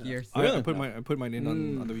earrings in like years. I put mine in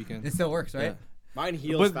on the It weekend. still works, right? Yeah. Mine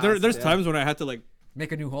heals. But fast, there's yeah. times when I had to like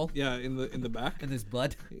Make a new hole, in the back. and there's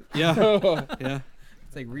blood. Yeah. Yeah.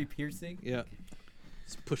 It's like re-piercing. Yeah.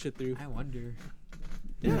 Just push it through. I wonder.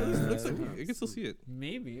 Yeah, it looks like you can still see it.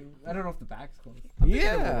 Maybe. I don't know if the back's closed.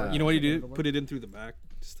 Yeah. You know what you do? Put it in through the back.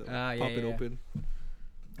 Just to Ah, yeah, pop it yeah, yeah. open.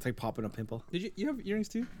 It's like popping a pimple. Did you have earrings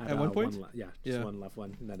too? I had, At one point? just Yeah. one left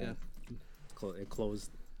one. And then Yeah. it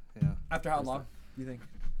closed Yeah. After how long? Do you think?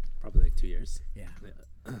 probably like 2 years. Yeah.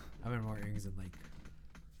 I've been wearing earrings in like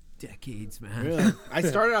decades, man. Really? I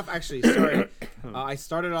started off actually. Sorry, I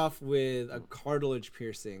started off with a cartilage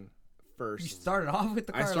piercing first. You started off with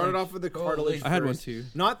the I cartilage. started off with the Holy. cartilage. I had one first. too.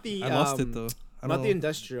 Not the. I lost it though. I Not don't the know.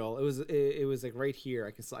 industrial. It was like right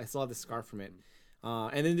here. I still have the scar from it.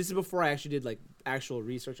 And then this is before I actually did like actual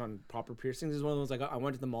research on proper piercings. This is one of those like I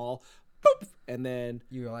went to the mall, boop, and then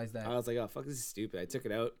You realize that. I was like, oh fuck, this is stupid. I took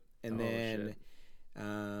it out, and Oh, then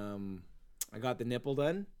I got the nipple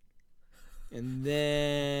done, and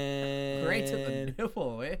then Right to the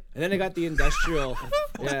nipple, eh? and then I got the industrial.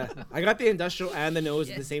 Yeah, I got the industrial and the nose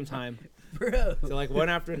at the same time. Bro. So like one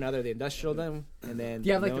after another, the industrial done, and then Do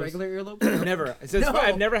you have like the nose. regular earlobe? Never. So it's No. fine.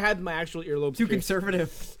 I've never had my actual earlobe. Too pierced.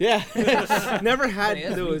 conservative. Yeah, never had That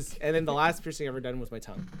is those. And then the last piercing I ever done was my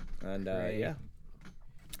tongue, and Right. yeah,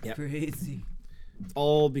 Yep. Crazy.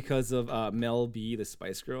 all because of Mel B, the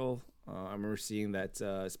Spice Girl. I remember seeing that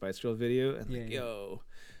Spice Girl video, and like, Yeah. yo,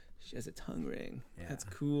 she has a tongue ring. Yeah. That's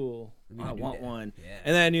cool. need I to do want that. one. Yeah.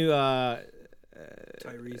 And then I knew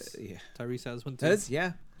Tyrese. yeah, Tyrese has one too. that's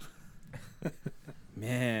yeah.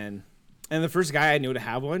 Man, and the first guy I knew to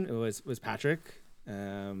have one was Patrick,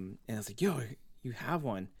 and I was like, "Yo, you have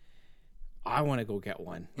one? I want to go get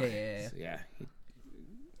one." Yeah. So, yeah.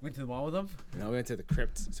 Went to the mall with them? No, we went to the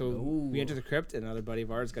crypt. So Ooh. we entered the crypt, and another buddy of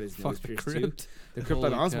ours got his nose Fuck the pierced crypt. too. The crypt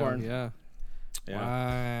on Holy cow, Osborne. Yeah.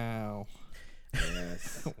 Wow.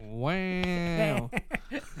 Yes. Wow.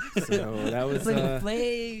 So that was It's like a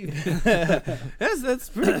flame. that's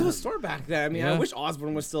pretty cool store back then. I mean, I Yeah. wish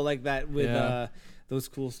Osborne was still like that with Yeah. those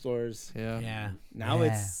cool stores. Yeah. Yeah. Now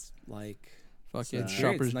Yeah. it's like Fucking It's,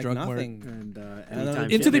 Shoppers it's like Drug Mart. nothing. And then anytime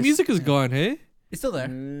Into Into the Fitness. Music is gone, hey? It's still there.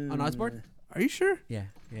 On Osborne? Are you sure? Yeah.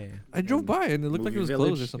 Yeah. I drove by and it looked like it was Movie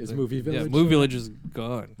closed or Village? something. Is Movie Yeah, Village Movie still Village is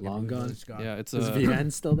gone. long gone. Yeah, it's Is a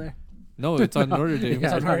VN still there? no, it's on Notre Dame.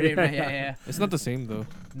 It's on Yeah, Hard yeah, yeah, yeah. It's not the same though.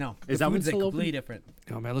 No. Is the that one food's like still completely open? different.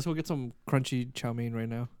 Oh man, let's go get some crunchy chow mein right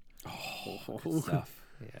now. Good stuff.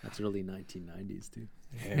 That's really 1990s too.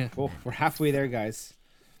 Yeah. Well, we're halfway there, guys.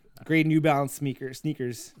 Great New Balance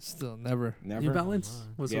sneakers. Still never. Never. New Balance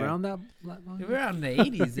was Yeah. around that long. We're around the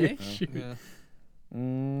 80s, eh? Yeah.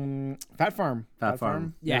 Fat Farm. Fat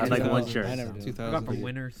Farm. Yeah, Had, like 2000. one shirt. I never did. 2000. Got from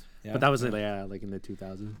Winners. Yeah. But that was like in the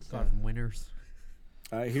 2000s. Got from Winners.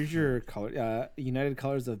 Here's your color. United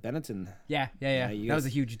Colors of Benetton. Yeah. you That was guys- a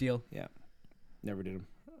huge deal. Never did them.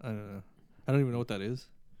 I don't know. I don't even know what that is.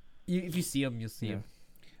 If you see them, you'll see Yeah. them.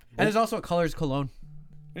 And there's also a Colors cologne.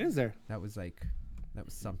 It is there. That was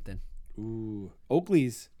something. Ooh,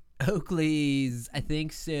 Oakley's. Oakley's, I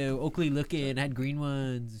think so. Oakley looking had green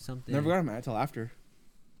ones or something. Never got them until after.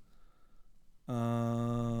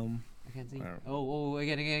 I can't see. I don't- Oh,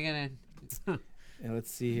 again. Yeah, let's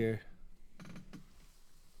see here.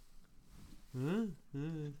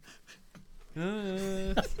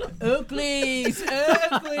 Oakley's.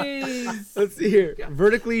 Let's see here.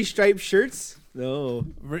 Vertically striped shirts. No.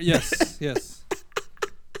 Yes, yes.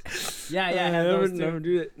 Yeah, I have never, those too. never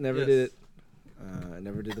did it. Never Yes. did it.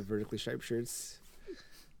 Never did the vertically striped shirts.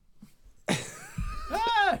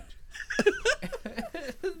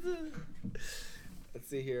 Let's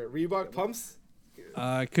see here. Reebok pumps.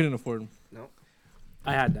 I couldn't afford them.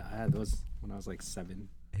 I had those when I was like 7.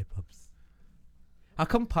 Hey, pumps. How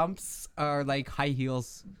come pumps are like high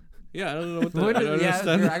heels? Yeah, I don't know what that What I is- don't yeah,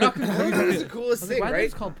 understand. I got confused. That is the I coolest was like, thing, why are right?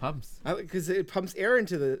 those called pumps? Because it pumps air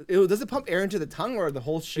into the. Does it pump air into the tongue or the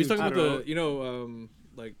whole shoe? He's talking I about don't the,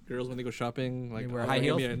 like girls when they go shopping, like wear oh, high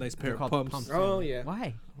give me heels? a nice They're pair of called pumps. pumps. Oh yeah.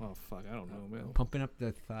 Why? Oh fuck, I don't know, man. Pumping up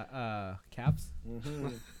the calves?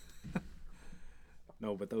 Mhm.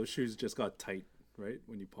 No, but those shoes just got tight, right?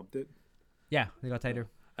 When you pumped it. Yeah, they got tighter.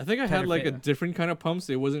 I think I Tighter had like a fit. different kind of pumps.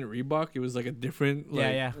 It wasn't Reebok. It was like a different, like,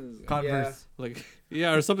 yeah. Converse. like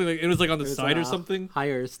yeah, or something like it was like on the It was side or a something.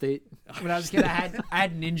 Higher state. When I was a kid, I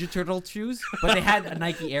had Ninja Turtle shoes, but they had a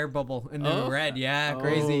Nike Air Bubble and they were Oh. red. Yeah,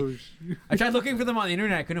 crazy. Oh, I tried looking for them on the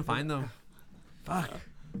internet. I couldn't find them.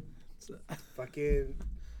 Fucking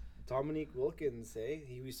Dominique Wilkins,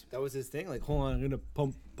 that was his thing. Like, hold on, I'm gonna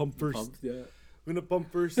pump first. pumped, yeah. I'm gonna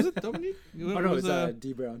pump first. Is it Dominique? Oh no, it's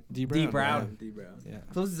D Brown. D D. Brown. Brown. D Brown. Yeah.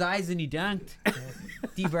 Close his eyes and he dunked.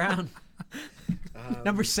 D. Brown. Um,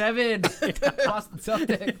 Number 7. Boston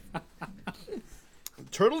Celtics.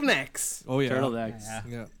 turtlenecks. Oh yeah. Turtlenecks. Yeah.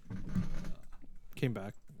 Yeah. Came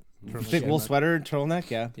back. Thick wool sweater,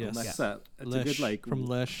 turtleneck. Yeah. Yes. That's a Lesh, good like from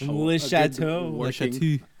Lesh. From Oh, Le a good Chateau. Le working,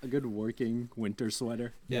 Chateau. a good working winter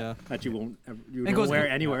sweater Yeah. that you won't It don't goes wear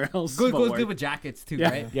good- anywhere else. Good but goes work. good with jackets too, Yeah.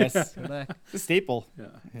 right? Yes. Like, It's a staple. Yeah.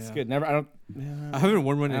 It's Yeah. good. Never. I don't. I haven't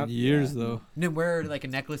worn one I in don't- years yeah. though. and then wear like a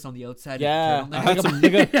necklace on the outside. Yeah. Of the I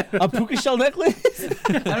turtleneck. had some. A puka shell necklace,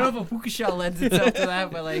 I don't know if a puka shell lends itself to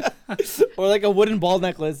that, but like or like a wooden ball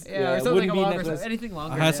necklace. yeah, or something wooden like a bead longer, necklace. anything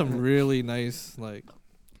longer. I had yeah. some really nice like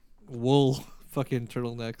wool fucking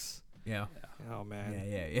turtlenecks. Yeah. Oh man.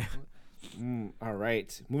 Yeah. All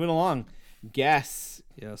right, moving along. Guess.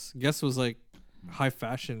 Yes. Guess was like high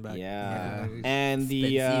fashion back. Yeah. in the 90s. And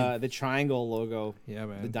Expensive. the triangle logo, Yeah,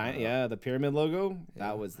 man. the pyramid logo. Yeah.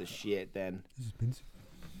 That was the shit then.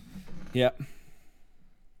 Yep.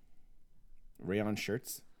 Rayon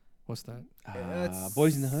shirts. What's that? It's-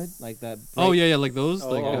 Boys in the Hood, like that. Oh yeah, like those.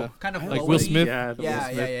 Like Oh. Kind of Like flowy. Will Smith. Yeah. the Will Yeah.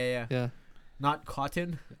 Smith. yeah. Not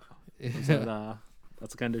cotton.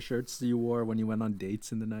 That's the kind of shirts you wore when you went on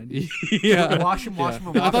dates in the 90s. yeah. Wash them.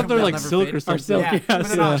 I thought they were like silk or something. silk, Yeah, yeah, but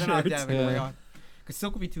they're not. They're not. shirts. Yeah, because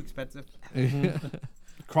silk would be too expensive.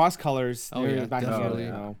 Cross colors. Oh, they were yeah, back definitely.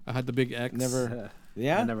 then, you know. I had the big X. Never. I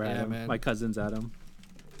Yeah. never had Yeah, them. man. My cousins had them.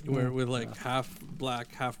 Where with like half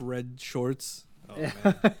black, half red shorts. Oh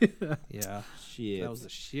man. Yeah. Shit. That was the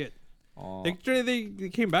shit. Aw. They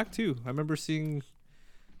came back too. I remember seeing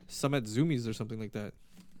some at Zoomies or something like that.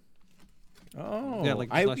 Oh. Yeah, like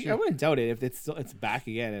I last year. wouldn't doubt it if it's back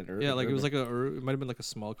again. Yeah, like it was like it might have been like a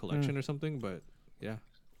small collection or something, but yeah.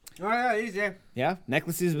 Oh yeah, easy. Yeah,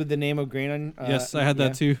 necklaces with the name of grain on. Yes, I had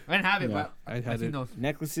that too. I didn't have it, Yeah. but I I've had seen it. those.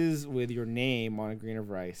 Necklaces with your name on a grain of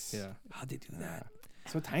rice. Yeah. How'd they do that?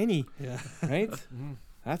 So tiny, Yeah. right?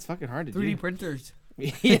 That's fucking hard to 3D do. printers.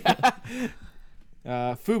 Yeah.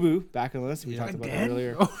 Fubu, back on the list. We Yeah. talked about Again? that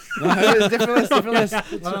earlier. No, it's a different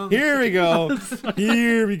list. Here we go.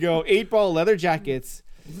 Here we go. 8-ball leather jackets.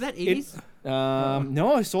 Was that 80s?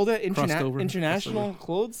 No, I sold it. Crossed over. International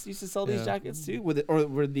Clothes used to sell these Yeah. jackets too, with or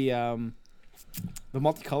were the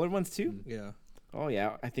multicolored ones too. Yeah. Oh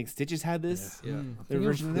yeah, I think Stitches had this. Yeah. Their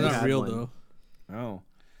version of They're this. not had real one. though. Oh,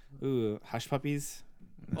 ooh, Hush Puppies.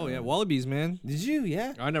 Oh yeah, Wallabies, man. Did you?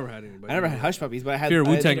 Yeah. I never had anybody. I never had Hush Puppies, but I had. If you're a I-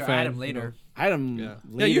 Wu-Tang I fan, had them you later. know. I had them. Yeah. Yeah,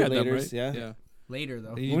 Later, you had them, laters, right? Yeah. Yeah. Later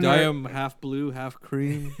though. You When dye I- them half blue, half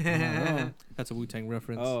cream. Oh. That's a Wu-Tang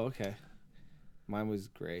reference. Oh, okay. Mine was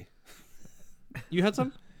gray. You had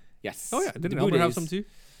some? Yes. Oh yeah, didn't Debut Albert have days. some too?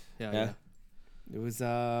 Yeah. Yeah. It was It's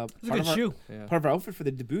a part good of our shoe. Yeah. part of our outfit for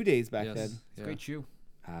the debut days back Yes. then. It's a Yeah. great shoe.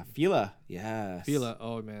 Fila, yes. Fila.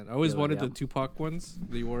 Oh man, I always Fila, wanted yeah. the Tupac ones.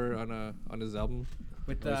 They were on his album.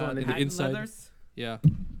 With Those the on the patent inside. leathers. Yeah.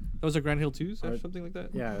 Those are Grand Hill 2s or Are- something like that.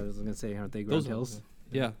 Yeah, I was gonna say, aren't they Those Grand ones, Hills?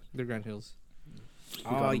 Yeah, they're Grand Hills. Oh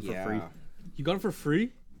got 'em for yeah. free. You got them for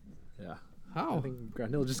free? Yeah. How? I think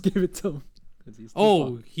Grand Hill just gave it to him. 'cause he's Oh,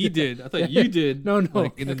 Tupac. he did. I thought you did. No, no.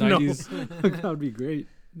 Like in the No. 90s. that would be great.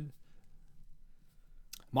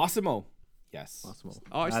 Massimo. Yes. Massimo.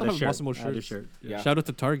 Oh, I had still a have shirt. Massimo I had a shirts. shirt. Yeah. Shout out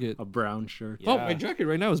to Target. A brown shirt. Yeah. Oh, my jacket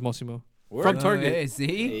right now is Massimo. Word. From Target. Hey, see?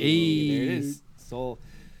 Hey, there it is.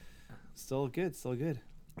 Still good. Still good.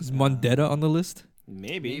 Is Mondetta on the list?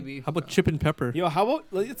 Maybe. Maybe. How about Chip and Pepper? Yo, how about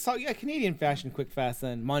let's talk? Yeah, Canadian fashion, quick, fast.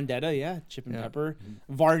 Then Mondetta, yeah, Chip and Yeah. Pepper,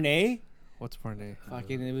 Varney. What's Varney?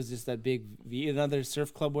 Fucking, it was just that big V. Another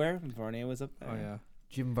surf club wear. Varney was up there. Oh yeah.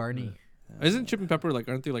 Jim Varney. Isn't Chip and Pepper like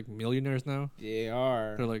aren't they like millionaires now? They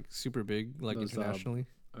are. They're like super big, like Those, internationally.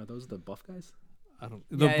 Are those the buff guys? I don't.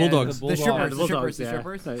 Yeah, The yeah, Bulldogs. the The Bulldogs. strippers. The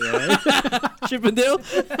strippers. The strippers. Yeah. Chippendale.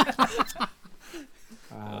 Uh,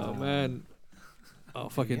 Oh man. Oh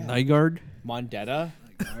fucking yeah. Nygaard. Mondetta.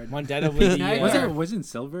 Mondetta was the Nygaard. Wasn't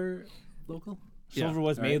silver local? silver Yeah.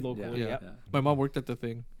 was made Right? locally. Yeah. Yep. My mom worked at the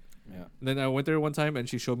thing. Yeah. And then I went there one time and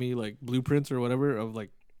she showed me like blueprints or whatever of like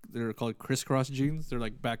they're called crisscross jeans. They're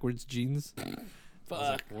like backwards jeans.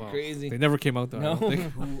 Fuck, wow. crazy. They never came out though. I No. don't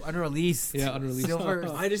think. Ooh, unreleased. Yeah, unreleased. Silver.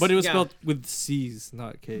 I just, But it was yeah, spelled with C's,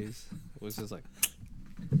 not K's. It was just like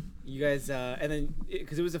You guys, and then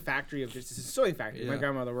because it was a factory of just it's a sewing factory. My Yeah.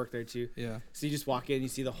 grandmother worked there too. yeah, So you just walk in, you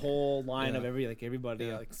see the whole line of Yeah. everybody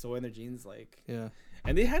Yeah. like sewing their jeans, like, yeah,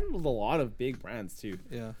 and they handled a lot of big brands too.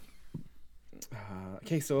 yeah.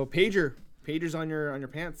 Okay, so pagers on your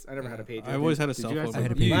pants. I never had a pager. I always had a Did cell you guys phone.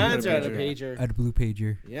 have but a you pager? Lance had had a pager. I had a blue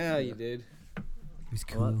pager. Yeah, you did. It was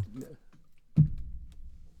Well, cool.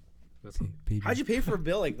 That's Pager. How'd you pay for a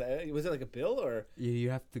bill like that? Was it like a bill or? You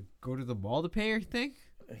have to go to the mall to pay, I think.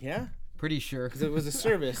 Yeah, Pretty sure. because it was a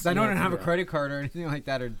service. 'Cause I don't have a Yeah. credit card or anything like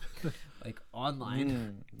that, or like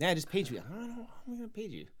online. Yeah, just page me. I don't know how am I gonna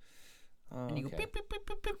page you. And you go Okay. beep beep beep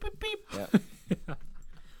beep beep beep beep. Yeah.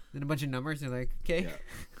 Then a bunch of numbers. They're like, okay.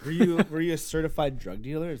 Were you a certified drug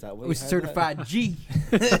dealer? Is that what I was you had certified G.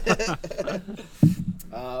 that?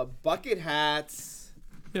 Bucket hats.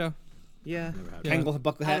 Yeah. Yeah. Yeah. Kangol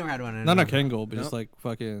bucket I hat. never had one. Not Kangol, but No. just like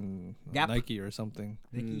fucking Gap. Nike or something.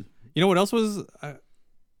 Nike. You know what else was?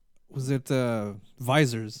 Was it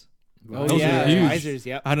visors? Oh Those yeah, are huge. visors.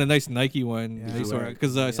 Yep. I had a nice Nike one Yeah.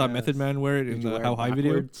 because I saw Yes. Method Man wear it in Did you the wear How it High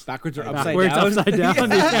video. Backwards or Backwards, upside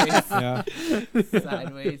down. upside down. Yeah.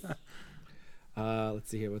 Sideways. Let's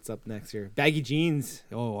see here. What's up next here? Baggy jeans.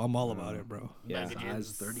 Oh, I'm all about it, bro. Yeah.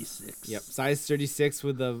 Size 36. Yep. Size 36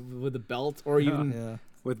 with the belt or even Yeah.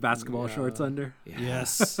 With basketball shorts under.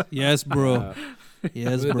 Yes. Yes, bro.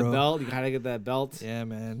 Yes, with the bro. belt. You gotta get that belt. Yeah,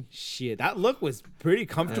 man. Shit, that look was pretty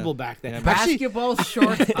comfortable back then. Yeah. Actually, Basketball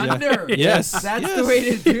shorts under. Yes. That's Yes. the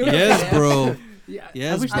way to do it. Yes, man. bro. Yeah.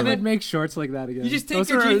 Yes, I wish bro. they would make shorts like that again. You just take Those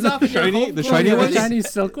your are- jeans off and your shiny- home the clothes shiny are ones? The ready. shiny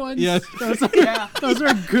silk ones. Yes. Yeah. Those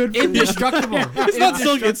are good. For Indestructible. It's not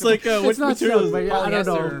silk. It's like what It's not material? silk, but yeah, I don't Polyester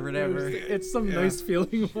know. or whatever. It's some nice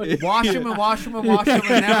feeling one. Wash them and wash them and wash them,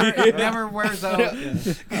 and it never wears out.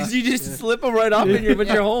 because you just slip them right off and you're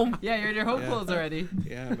Yeah. home. Yeah, you're in your home Yeah. clothes already.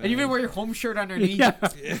 Yeah, man. And you even wear your home shirt underneath.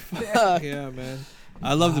 Yeah. Yeah, man.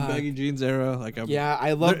 I love the baggy jeans era. Like, Yeah,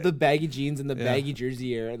 I love They're- the baggy jeans and the Yeah. baggy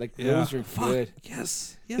jersey era. Like Yeah. those are good.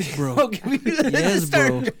 Yes, yes, bro. Okay, Yes,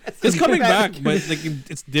 bro. It's coming back, but like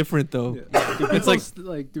it's different though. It's like-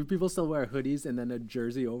 like, do people still wear hoodies and then a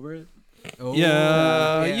jersey over it? Oh,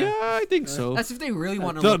 Yeah, I think so. That's if they really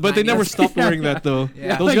want to. No, look but they never 90s. stopped wearing that though.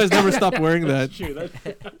 Yeah. Those guys never stopped wearing that. True.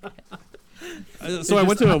 So I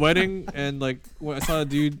went to a wedding and like when I saw a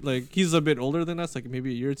dude like he's a bit older than us, like maybe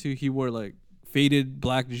a year or two. He wore like faded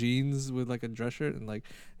black jeans with like a dress shirt and like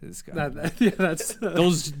this guy. Yeah, that's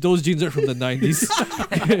Those jeans are from the 90s.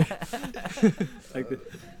 like the,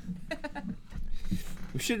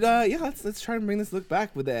 We should let's try and bring this look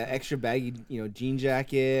back with the extra baggy jean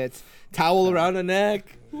jackets, towel around the neck.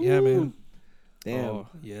 Yeah, man. Damn. Oh,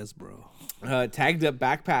 yes, bro. Tagged up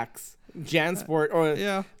backpacks, JanSport or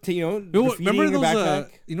Yeah. remember Remember those? backpack?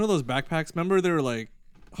 Those backpacks? Remember they were like,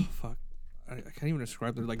 oh fuck, I can't even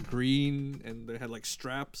describe. They're like green and they had like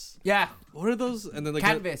straps. Yeah, What are those? And then like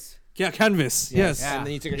canvas. Yeah, canvas. Yes. Yeah. And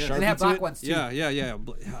then you took a Yeah. Sharpie They have to black it. ones too. Yeah.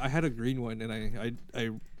 I had a green one and I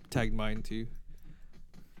tagged mine too.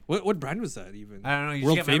 What brand was that even? I don't know. You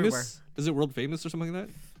World just get them everywhere. Famous? Is it World Famous or something like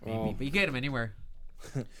that? Maybe, but you get them anywhere.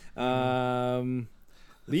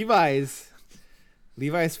 Levi's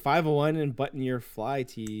 501 and button your fly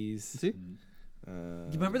tees. See? You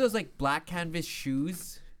remember those like black canvas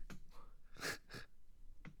shoes?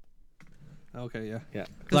 Okay, yeah. Yeah.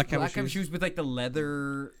 Black Black canvas canvas shoes. shoes with like the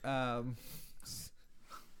leather,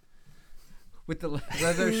 with the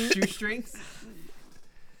leather shoestrings.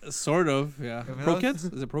 Sort of, yeah. Remember Pro those? Kids?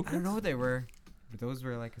 Is it Pro I don't Kids? know what they were, but those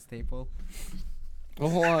were like a staple. Oh,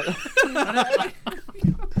 hold on.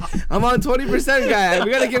 I'm on 20%, guy. We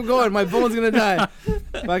gotta keep going. My phone's gonna die.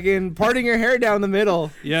 Fucking parting your hair down the middle.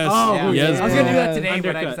 Yes. Oh, Yeah. yes, I was gonna do bro. that today,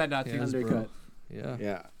 but I Undercut. decided not to. Yes, bro. undercut. Yeah.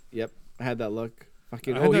 Yeah. Yep. I had that look.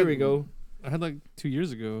 Fucking. I had Oh, here that- we go. I had like 2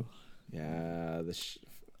 years ago. Yeah.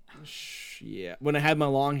 Yeah. When I had my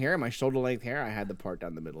long hair, my shoulder length hair, I had the part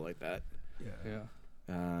down the middle like that.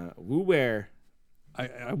 Yeah. Woo wear.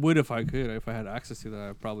 I would if I could. If I had access to that,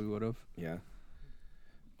 I probably would have. Yeah.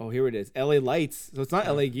 Oh, here it is. LA Lights. So it's not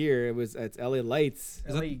LA Gear. It's LA Lights.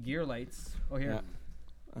 LA Gear lights. Oh here,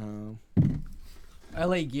 Yeah.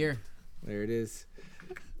 LA Gear. There it is.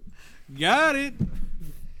 Got it.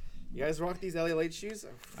 You guys rock these LA Light shoes?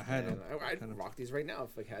 I had Man, them. I'd rock these right now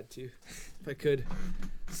if I had to. If I could.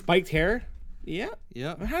 Spiked hair? Yeah.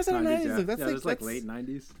 Yeah. How's that a 90s yeah. look? That's yeah, like, it was like that's- late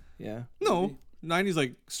 90s. Yeah. No. 90s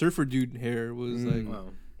like surfer dude hair was like Wow.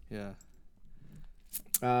 yeah.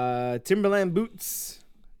 Timberland boots.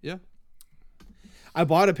 Yeah. I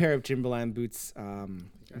bought a pair of Timberland boots,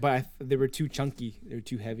 but they were too chunky. They were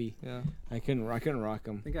too heavy. Yeah. I couldn't rock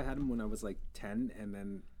them. I think I had them when I was like 10, and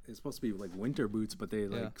then it's supposed to be like winter boots, but they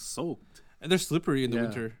like soaked. And they're slippery in the Yeah.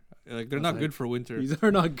 winter. Like they're not Like, good for winter. These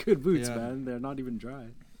are not good boots, Yeah. man. They're not even dry.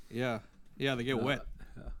 Yeah. Yeah, they get Yeah. wet.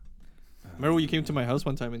 Remember when you came to my house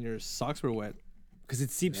one time and your socks were wet? Because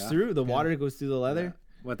it seeps Yeah. through. The water goes through the leather.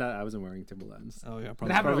 What that I wasn't wearing Timberlands. Oh yeah, It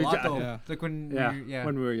probably. happened a lot Probably though. yeah. Like when Yeah,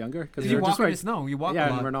 when we were younger, because you we were walk just in wearing the snow, you walk yeah, a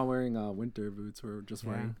and lot. we're not wearing winter boots. We're just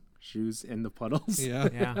wearing shoes in the puddles. Yeah.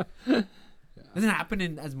 Yeah. Doesn't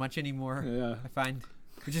happen as much anymore. yeah. I find,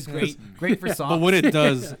 which is great. Great for socks. But when it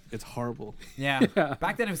does, it's horrible. yeah. Yeah.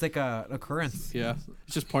 Back then it was like a occurrence. Yeah.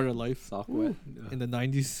 It's just part of life. Sock wet. In the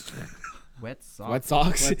 90s. Wet socks. Wet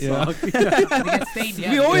socks. Wet Yeah. sock. They get stained. Yeah.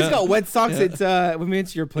 We always Yeah. got wet socks Yeah. at when we went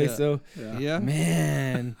to your place. Yeah. So Yeah. Yeah.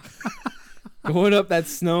 man, Going up that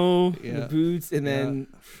snow, Yeah. the boots, and then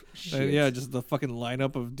And yeah, just the fucking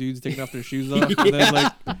lineup of dudes taking off their shoes off, and then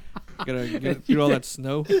like gotta get through all that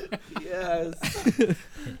snow. yes.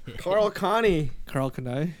 Carl Connie. Carl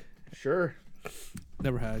Kanai Sure.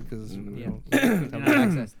 never had because Yeah. Didn't have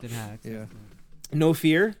access. Didn't have access. Yeah. No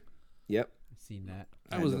Fear. Yep. I've seen that.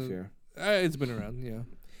 I I had was No Fear. it's been around.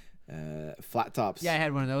 Yeah. Flat tops. Yeah, I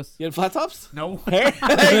had one of those. You had flat tops? No. Hair?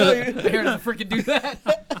 Hair doesn't freaking do that.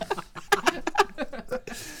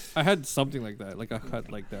 I had something like that, like a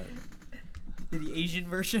hut like that. The Asian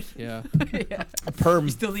version. Yeah. Yeah. Perm.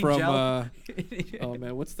 You still need From gel. oh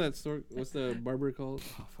man, what's that store? What's the barber called?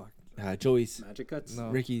 Oh fuck. Joey's. Magic cuts. No.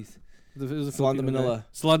 Ricky's. It was a Salon de Filipino guy. Manila.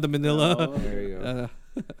 Salon de Manila. Oh. There you go.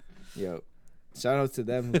 Yo. Shout out to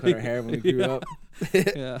them who cut our hair when we grew up.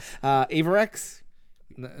 Yeah. Averex.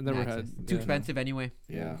 Never Access. had. Too yeah. expensive anyway.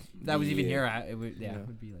 Yeah. If that was even Yeah. here. It would. Yeah, Yeah. it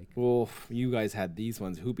would be like. Well, you guys had these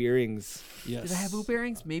ones. Hoop earrings. Yes. Did I have hoop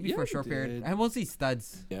earrings? Maybe Yeah, for a you short period. did. I had mostly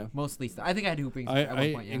studs. Yeah. Mostly studs. I think I had hoop earrings I, at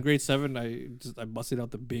one point. Yeah. in grade 7, I busted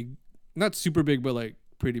out the big, not super big, but like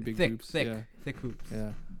pretty big thick, hoops. thick, Yeah. thick hoops.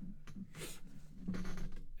 Yeah.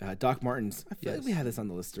 Doc Martens. I feel like Yes. we had this on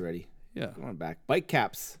the list already. Yeah. Go on back. Bike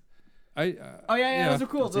caps. I. Oh yeah, those are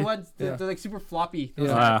cool. The Yeah. ones, Yeah. they're like super floppy. Those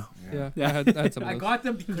Yeah. are- Yeah. Yeah. I had some of I those. got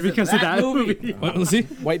them because, Because of that movie. What, let's see.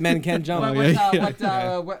 White men can't jump. What, Oh, yeah, what,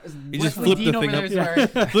 yeah. what, You just Wesley flip the Dean over thing there up.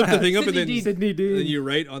 is wearing. Flip the thing up and Sidney then, Dean. Sydney then Dean. you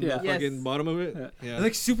write on Yeah. the Yes. fucking bottom of it. Yeah. Yeah. They're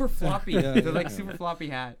like super floppy. Yeah. They're like super floppy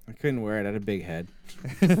hat. I couldn't wear it. I had a big head.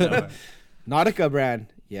 Nautica brand.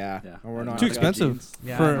 Yeah. Yeah. Or Nautica Too expensive jeans.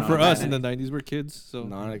 Yeah, for no, us man. in the 90s. We're kids, so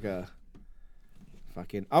Nautica.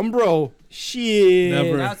 Fucking Umbro. Shit.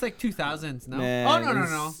 Never. That's like 2000s, no? Man, Oh, no, no, it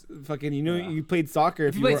no. was Fucking, you know, Yeah. you played soccer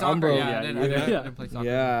If if you you played were soccer, Umbro. yeah, I Yeah, didn't, you I did. didn't play soccer.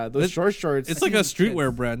 Yeah, those It's- short shorts. it's I like think a it's kids.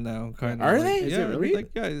 streetwear brand now, kind of. Are like, they? Is Yeah, it really?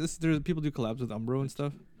 like there's people do collabs with Umbro and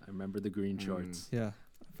stuff. I remember the green shorts. Yeah.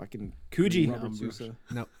 fucking Coogee. Robert Umbro. Sousa.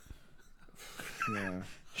 Yeah.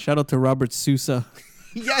 Shout out to Robert Sousa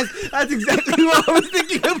Yes, that's exactly what I was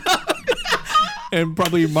thinking about. and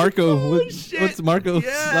probably Marco. What's Marco's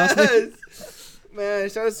last name? Yes. Man,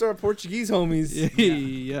 shout out to our Portuguese homies.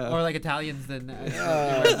 Yeah. Or like Italians then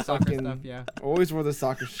Yeah, soccer fucking- stuff, yeah. Always wore the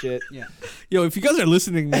soccer shit. Yeah. Yo, if you guys are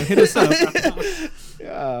listening, man, hit us up.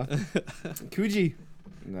 Yeah. Coogee.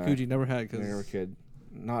 No, Fuji never had never because could.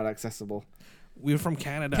 Not accessible. we were from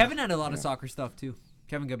Canada. Kevin had a lot of soccer stuff too.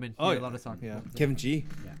 Kevin Goodman. Oh, He had yeah. a lot of soccer. Yeah. stuff. Kevin G.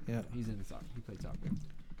 Yeah. He's into soccer. He played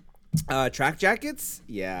soccer. Track jackets.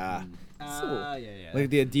 Yeah. Yeah. Like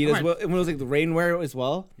the Adidas. Alright. When it was like the rainwear as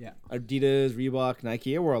well. Yeah. Adidas, Reebok,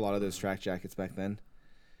 Nike. I wore a lot of those track jackets back then.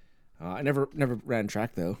 I never ran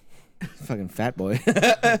track though. Fucking fat boy.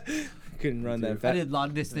 Couldn't run that I fat. did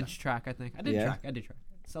long distance track, I think. I did Yeah. track.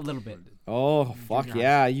 It's a little bit. Oh fuck Junior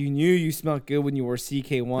yeah! You knew you smelled good when you wore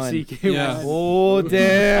CK1. CK1. Yeah. Oh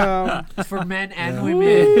damn! It's for men and Yeah. women.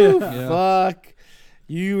 Woo, Yeah. Fuck!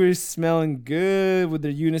 You were smelling good with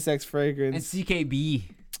their unisex And fragrance. CKB.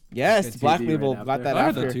 Yes, CKB Black right Label after. got that I had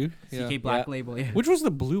after. that too. Yeah. CK Black Yeah. Label, yeah. Which was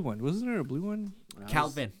the blue one? Wasn't there a blue one?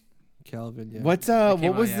 Calvin. Calvin. Yeah. What came what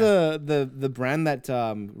out, was yeah. the brand that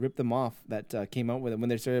ripped them off that came out with it when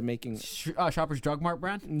they started making? Shoppers Drug Mart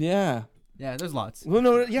brand? Yeah. Yeah, there's lots. Well,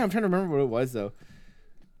 no, yeah, I'm trying to remember what it was though.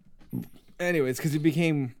 Anyways, because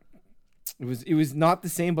it was not the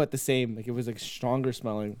same, but the same. Like it was like stronger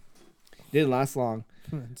smelling. Didn't last long.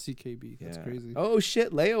 CKB. That's Yeah. crazy. Oh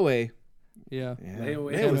shit, layaway. Yeah. Yeah,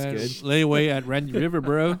 Layaway. Layaway was Man, good. Layaway at Randy River,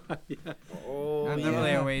 bro. Oh, I've never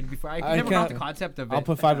lay away before. I I never got can't- the concept of it. I'll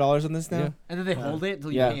put $5 on this now. Yeah. and then they hold it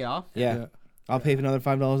until you Yeah. pay it off. Yeah. I'll pay another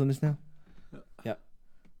 $5 on this now.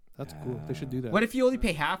 That's cool. They should do that. What if you only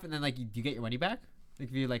pay half and then like you get your money back? Like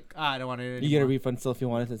if you're like, I don't want it. You get a anymore. refund still if you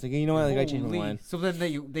want it. It's like, you know what? Like, I changed my Holy- mind. So then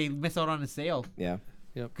they miss out on a sale Yeah.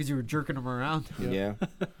 because you were jerking them around. Yeah.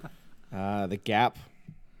 Yeah. The Gap.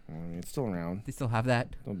 I mean, it's still around. They still have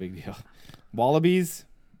that. No big deal. Wallabies.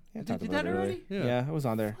 Yeah, I They talked did about that it earlier. already? Yeah. Yeah, it was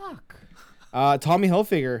on there. Fuck. Tommy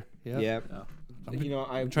Hilfiger. Yeah. Yeah. I'm, You know,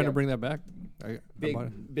 I'm trying to bring that back. I big bought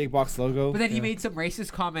it. big box logo. But then he Yeah. made some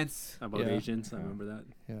racist comments. About Yeah. Asians, I remember that.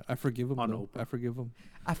 Yeah, I forgive him. On Though. Oprah. I forgive him.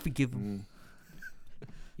 I forgive him.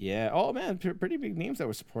 Yeah. Oh man, pretty big names that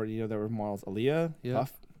were supported. You know, that were models. Aaliyah. Yeah.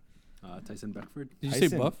 Puff. Tyson Beckford. Did you say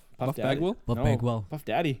Tyson, Buff? Buff Daddy. Bagwell? Buff No, Bagwell. Puff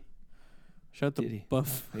Daddy. Shout out to Did he?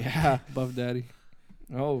 Buff. Yeah. Buff Daddy.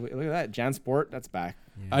 Oh, look at that. Jan Sport. That's back.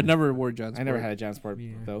 I never wore John's. I never had a Jan Sport Me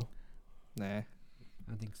neither. though. Nah. I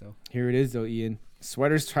don't think so. Here it is though, Ian.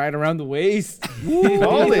 Sweaters tied around the waist.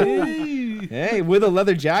 Call it. Hey, with a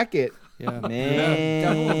leather jacket. Yeah.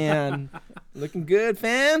 Man. Looking good,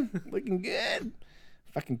 fam. Looking good.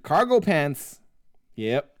 Fucking cargo pants.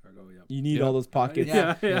 Yep. Cargo, yeah. You need Yeah. all those pockets.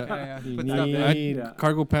 Yeah, Yeah, yeah. You Put stuff in. I had need Yeah.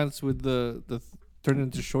 cargo pants with the turn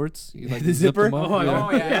into shorts. You, like the zip zipper. them up. Oh, yeah.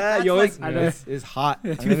 Oh, yeah. That's yo, like, it's hot.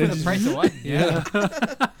 And for then the it's price of one. Yeah.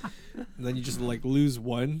 And then you just like lose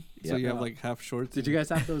one, so Yeah. you have like half shorts. Did you guys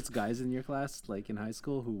have those guys in your class, like in high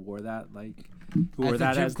school, who wore that, who As wore the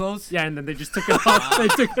that gym as clothes? Yeah, and then they just took it off. They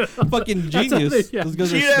took it off. fucking That's how genius? they- yeah. Those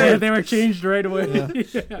guys are Yeah. They, smart. they were changed right away.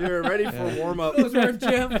 Yeah. they were ready for warm up. Those were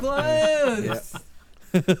gym clothes.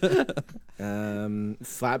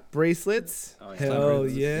 Slap bracelets. Oh, yeah. Hell Slap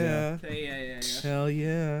bracelets, yeah. Yeah. Hell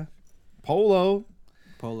yeah. Polo.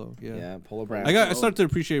 Polo. Yeah. Yeah, polo brand. I started to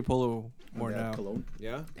appreciate polo more now, Cologne.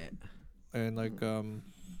 Yeah. and like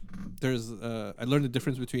there's I learned the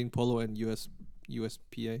difference between polo and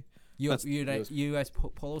USPA. That's- U.S.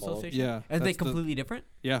 Polo Association. Yeah, Are they that's the- completely different?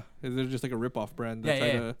 Yeah, they're just like a rip-off brand. Yeah, That try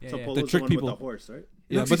yeah, to, yeah. So yeah. Polo's trick the one people. with the horse, right?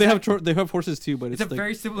 yeah, looks but they have horses too. But It's it's, a like,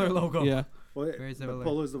 very similar logo. yeah. Well, Very the similar.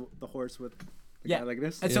 polo is the horse with the Yeah. guy like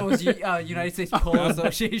this. And so is United States Polo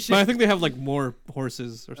Association. But I think they have like more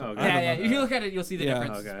horses or something. Okay. I don't Yeah. know. If you look at it, you'll see the Yeah.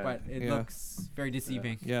 difference. Okay. But it Yeah. looks very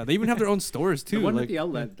deceiving. Yeah, they even have their own stores The too. one like, with the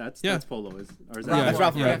outlet, that's Yeah. Polo, or is Yeah, that that's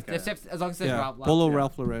Ralph Yeah, Lauren. as long as it says yeah, Ralph Lauren. Polo Yeah.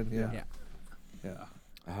 Ralph Lauren. Yeah. Yeah.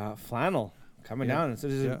 Flannel coming Yeah. down. So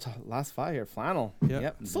this is Yeah. last five here. Flannel. Yeah.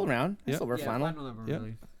 Yep. Still around. Yeah. Still wear Yeah, flannel. flannel never Yeah.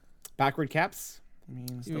 really. Backward caps. I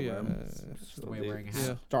mean, still Yeah. wear 'em. Just the way do. of wearing a Yeah.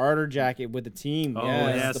 hat. Starter jacket with the team. Oh,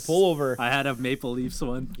 yes. yes. The pullover. I had a Maple Leafs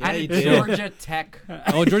one. Yeah, I you had did. Georgia Tech.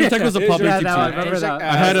 Oh, Georgia Tech was a popular Yeah, team that one, too. I remember that.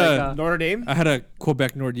 I had a- Notre Dame. I had a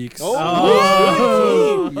Quebec Nordiques.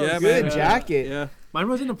 Oh, good team. Yeah, Good man. jacket. Yeah, Mine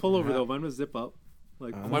wasn't a pullover though. Mine was zip up.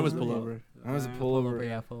 Like mine was Oh. pullover. That was a Pullover, pullover.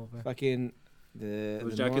 yeah, pullover. Fucking the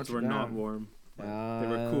Those the jackets Notre were not Dame. warm. Like, they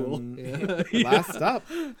were cool. Last up,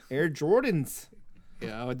 Air Jordans.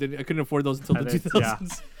 Yeah, I couldn't afford those until I the did, yeah.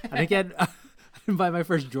 2000s. I think I didn't buy my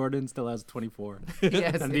first Jordans till I was 24,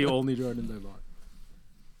 Yes. and the only Jordans I bought.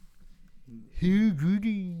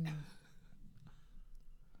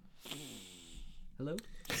 Hello?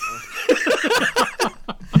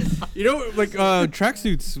 You know, like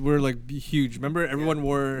tracksuits were like huge. Remember, everyone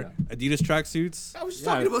wore Adidas tracksuits. I was Yeah.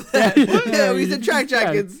 talking about that. Yeah, we said track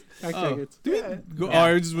jackets. Track Oh. jackets.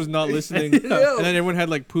 Ours was not listening. And then everyone had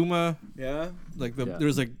like Puma. Yeah. Like Yeah. there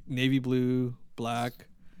was like navy blue, black.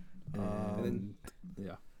 And then-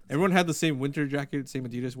 Yeah. Everyone had the same winter jacket, same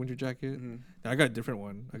Adidas winter jacket. Mhm. And I got a different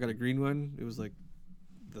one. I got a green one. It was like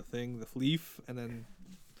the thing, the fleece, and then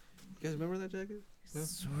you guys remember that jacket? No?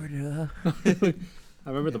 Sorta. I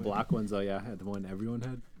remember the black ones though. Yeah, I had the one everyone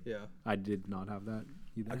had. Yeah. I did not have that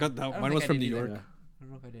either. I got that. I don't Mine think was I from did New either. York. Yeah. I don't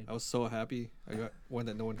know if I did. I was so happy. I got one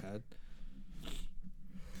that no one had.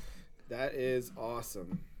 That is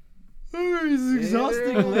awesome. It's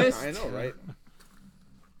exhausting list. I know, right?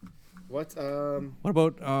 What? What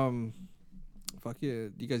about fuck yeah,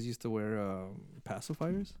 you guys used to wear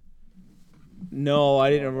pacifiers? No, I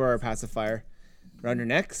didn't ever wear a pacifier around your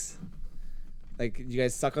necks. Like, you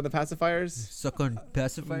guys suck on the pacifiers? Suck on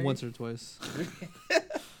pacifier? Once or twice.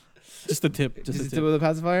 Just the tip. Just Just the the tip. tip of the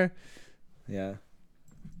pacifier? Yeah.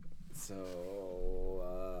 So,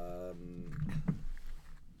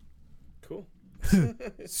 cool.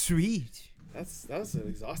 Sweet. That was an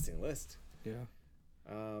exhausting list. Yeah.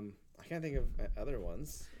 I can't think of other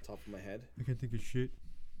ones top of my head. I can't think of shit.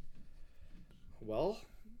 Well,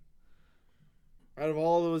 out of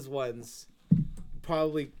all those ones,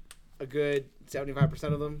 probably a good 75%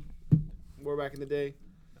 of them were back in the day.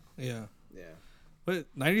 Yeah. Yeah. But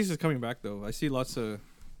 90s is coming back though. I see lots of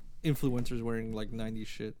influencers wearing like 90s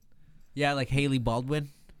shit. Yeah, like Haley Baldwin.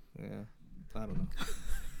 Yeah. I don't know.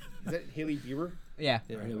 Is that Haley Bieber? Yeah.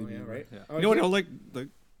 Yeah. Oh, yeah, right? Yeah. Oh, You know what? I yeah. don't like the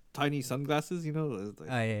tiny sunglasses. You know, like,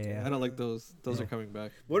 Yeah. I don't like those. Those are coming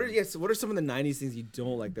back. What are some of the 90s things you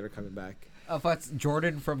don't like that are coming back? If that's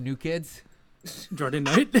Jordan from New Kids. Jordan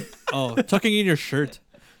Knight. Oh, tucking in your shirt.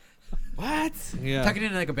 What? Yeah. Tucking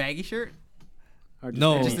in like a baggy shirt. Or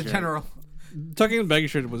No. Or just a t-shirt? general. Tucking in baggy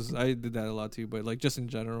shirt I did that a lot too, but like just in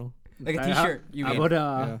general. Like a I- t-shirt. You How mean.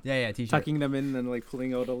 about Yeah, t-shirt. tucking them in and like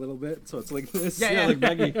pulling out a little bit so it's like this? Yeah, like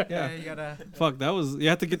baggy. Yeah, Yeah. you gotta. Fuck, that was you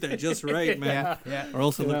have to get that just right, man. Yeah. Or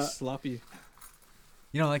else it Yeah. looks sloppy.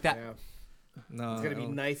 You don't like that? Yeah. No. It's gotta I be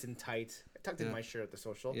don't- nice and tight. I tucked in Yeah. my shirt at the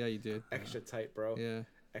social. Yeah, you did. Extra tight, bro. Yeah.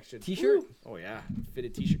 Extra T-shirt? Woo. Oh yeah,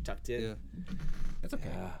 fitted t-shirt tucked in. Yeah. That's okay.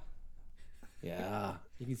 Yeah. Yeah.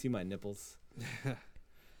 You can see my nipples.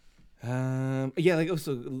 Yeah, like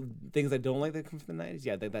also things I don't like that come from the 90s.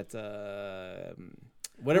 Yeah, like that's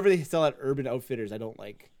whatever they sell at Urban Outfitters, I don't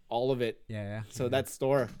like all of it. Yeah. So that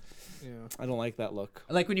store, Yeah. I don't like that look.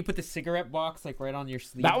 I like when you put the cigarette box like right on your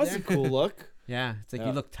sleeve. That was there. a cool look. Yeah, it's like Yeah.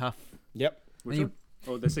 you look tough. Yep. Which And you- one?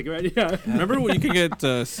 Oh, the cigarette. Yeah. Remember when you could get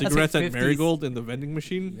cigarettes at 50s. Marigold in the vending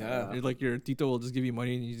machine? Yeah. You're like your tito will just give you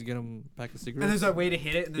money and you just get them a pack of And cigarettes. there's a way to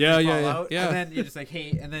hit it, and then Yeah, they yeah, fall yeah, out, yeah. and then you're just like,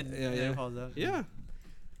 hey, and then, Yeah, and then yeah. it falls out. Yeah.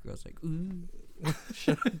 Girl's like, ooh.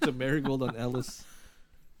 Shout out to Marigold on Ellis.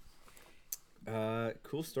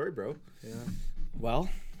 Cool story, bro. Yeah. Well,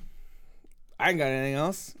 I ain't got anything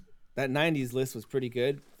else. That 90s list was pretty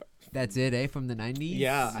good. That's it, eh? From the 90s?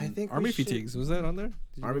 Yeah, I think Army we should- fatigues, was that on there?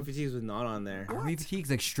 Did you Army know? fatigues was not on there. Army fatigues,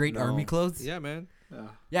 like straight No. army clothes? Yeah, man.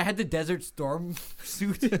 Yeah, I had the Desert Storm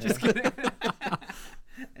suit. Just kidding.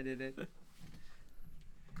 I did it.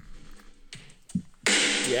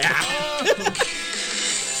 Yeah.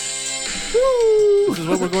 This is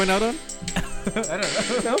what we're going out on? I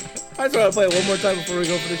don't know. No? I just want to play it one more time before we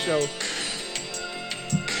go for the show.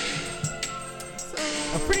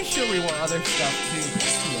 I'm pretty sure we wore other stuff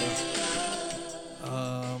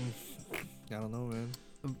I don't know, man.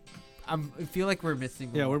 too. I feel like we're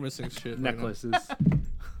missing. Yeah, one. we're missing shit. right now. Necklaces.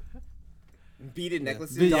 Beaded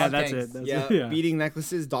necklaces. Yeah, Dog that's tags. it. That's Yeah, it. Yeah. beading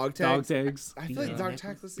necklaces, dog Dog tags. tags. I feel like Beaded dog necklaces.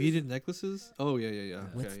 necklaces. Beaded necklaces? Oh, yeah, yeah, yeah.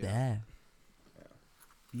 What's Okay, yeah. that?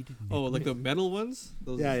 Beaded Oh, like the metal ones?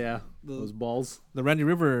 Those, Yeah, yeah. Those, Those balls. the Randy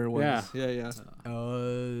River ones. Yeah. Yeah, yeah.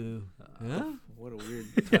 Oh. Huh? What a weird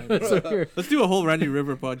time. That's weird. Let's do a whole Randy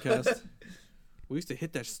River podcast. We used to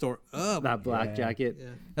hit that store up. That black Yeah. jacket. Yeah.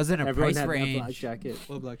 That was in a Everyone price had that range. black jacket.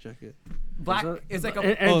 What black jacket? Black Is is like And,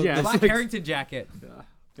 a Oh, yeah, Black it's like- Harrington jacket. Yeah.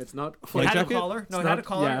 It's not It Flight had jacket? a collar. No, It's it had a not-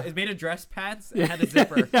 collar. yeah. It made a dress pants. And it had a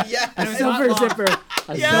zipper. Yeah. And it a was silver not long. zipper.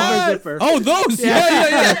 A Yes! silver zipper. Oh, those!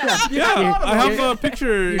 Yeah. Yeah. I have a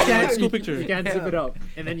picture, You like can't, school you, picture. you can't zip it up,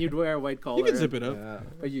 and then you'd wear a white collar. You can zip it up. Yeah.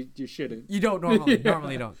 But you shouldn't. You don't normally.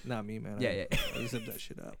 Normally don't. Not me, man. Yeah, yeah. I zip that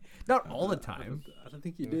shit up. Not all the time. I don't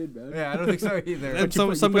think you did, man. Yeah, I don't think so either. And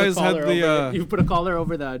You some put a guys had collar the over you put a collar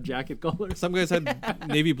over the jacket collar. some guys had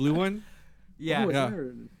navy blue one. Yeah. Oh, is Yeah.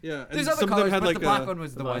 there? Yeah, There's and other some of them colors, had but like the black a one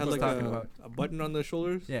was the the one had he's like talking about. a button on the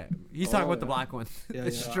shoulders. Yeah, he's talking about the yeah. black one. Yeah,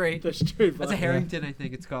 the yeah. straight. The straight That's a black. Harrington, I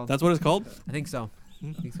think it's called. That's what it's called. I think so.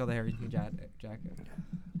 I think it's called the Harrington jacket.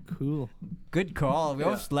 Cool. Good call. We Yeah.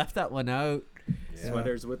 almost left that one out.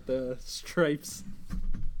 Sweaters with the stripes.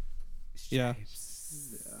 Yeah.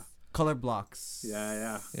 Color blocks.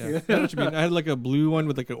 Yeah, Yeah. I know what you mean. I had like a blue one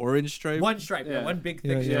with like an orange stripe. One stripe. Yeah. Yeah. One big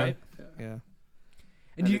Yeah, thick yeah. stripe. Yeah.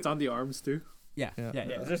 And you- it's on the arms too. Yeah. Yeah. Yeah.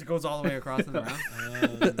 It just goes all the way across and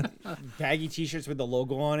around. Baggy t-shirts with the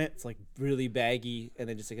logo on it. It's like really baggy, and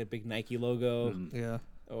then just like a big Nike logo Yeah.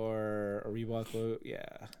 or a Reebok logo. Yeah.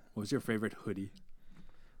 What was your favorite hoodie?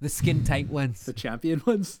 The skin tight ones. The champion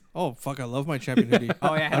ones. Oh fuck! I love my champion hoodie.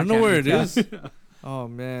 Oh yeah. I don't know where it champions, is. Oh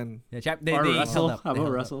man. Yeah, they or held Russell. up. How They about held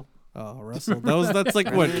up. Russell? Oh, Russell. That's like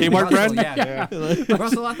what Russell, Kmart brand. Yeah.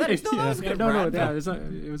 Russell Athletics. No, that was a good no, brand. yeah,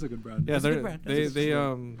 it was a good brand. Yeah, That's a good they're, brand. they That's they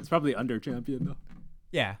It's probably under champion though.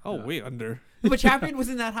 Yeah. Oh, way under. But champion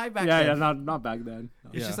wasn't that high back yeah, then. yeah, not back then.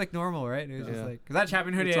 No. It's Yeah. just like normal, right? It was just Yeah. like, cause that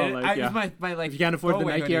champion hoodie, It's all I, like, I, yeah. it was my like. If you can't afford the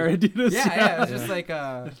throwaway Nike or hoodie. Adidas, Yeah, it was Yeah. just like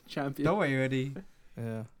a champion. throwaway hoodie.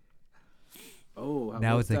 Yeah. Oh, how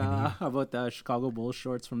Now about, it's like a new- how about the Chicago Bulls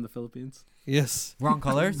shorts from the Philippines? Yes. Wrong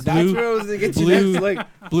colors. Blue- That's where I was gonna get you blue- next.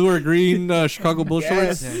 Like, Blue or green Chicago Bulls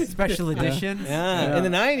Yes. shorts. Yeah, special editions. yeah, in the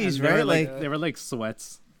 '90s, And they were right? Like, they were like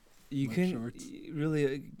sweats. you like can shorts.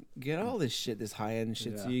 really get all this shit, this high end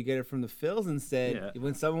shit. So Yeah. you get it from the Phils instead. Yeah.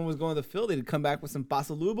 When someone was going to the Phil, they'd come back with some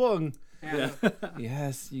pasalubong. Yeah.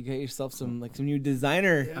 Yes, you get yourself some new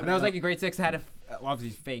designer. When I was like in grade 6, I had a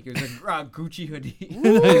obviously fake. It was a Gucci hoodie.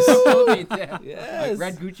 Yeah. Yes. Like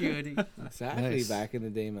red Gucci hoodie. Exactly. Nice. Back in the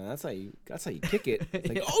day, man. That's how you kick it. It's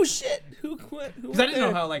like, oh shit, who went? Who Because I went didn't know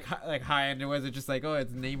there? how like high end it was. It's just like, oh,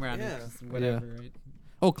 it's name brand. Yeah. It's just whatever, right?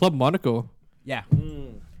 Oh, Club Monaco. Yeah.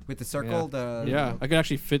 Mm. With the circle, the Yeah, I could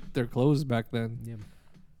actually fit their clothes back then. Yeah.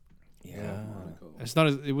 Yeah. It's not.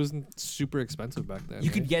 It wasn't super expensive back then. You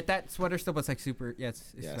could right? get that sweater still, but it's like super. Yeah,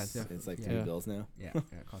 it's Yes, expensive. it's like Yeah. $3 bills now. Yeah,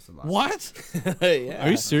 it costs a lot. What? Yeah.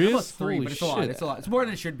 Are you serious? Almost 3, Holy but it's shit. a lot. It's a lot. It's more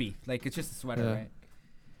than it should be. Like it's just a sweater, Yeah. right?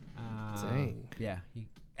 Dang. Yeah.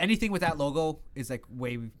 Anything with that logo is like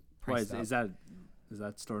way Why priced up. is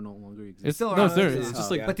that store no longer exist? It's still no, around. there. It's It's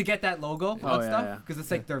just oh, like yeah. But to get that logo Oh, on yeah, stuff, yeah. because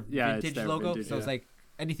it's like their Yeah, it's vintage their logo, vintage, so it's yeah. like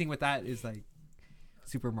anything with that is like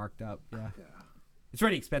super marked up. Yeah. Yeah. It's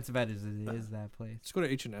already expensive as it is, that place. just go to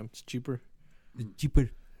H&M. It's cheaper. It's cheaper.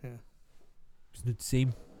 Yeah. It's not the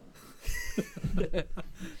same.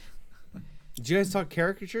 Did you guys talk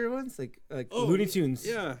caricature ones, like Looney Tunes?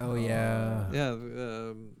 Yeah. Oh yeah. Yeah.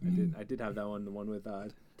 I did have that one, the one with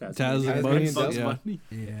Taz and Bugs Bugs, yeah. Bunny.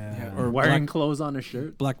 Yeah. Or Wearing clothes on a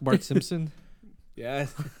shirt. Black Bart Simpson. Yeah.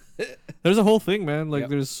 There's a whole thing, man. Like, Yep.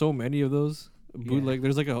 there's so many of those. Yeah. Bootleg.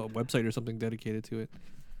 There's like a website or something dedicated to it.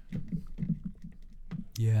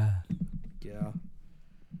 Yeah. Yeah.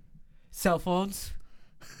 Cell phones.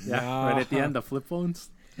 Yeah, right at the end, the flip phones.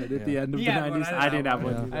 Right at the end of the Yeah, but 90s. I didn't have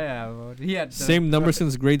one. Yeah. either. I have one. He had the- Same number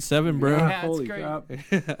since grade 7, bro. Yeah, it's Holy great. crap.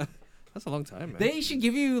 That's a long time, man. They should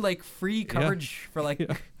give you like free coverage for like Yeah.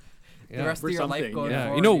 the Yeah. rest For of your life something, going Yeah,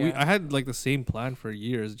 forward. you know, I had like the same plan for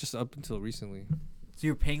years, just up until recently. So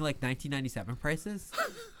you're paying like 1997 prices?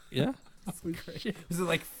 Yeah? Was it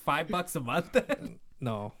like $5 a month?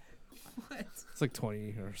 No, What? it's like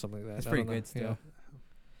 20 or something like that. That's I pretty don't know. good still.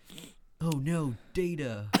 Oh no,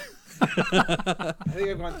 data. I think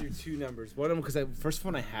I've gone through 2 numbers. One of them, because the first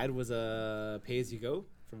one I had was a Pay As You Go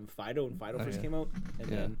from Fido when Fido Oh, first yeah. came out. And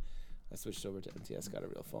Yeah. then I switched over to MTS, got a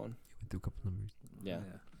real phone. Went through a couple numbers. Yeah.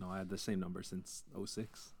 No, I had the same number since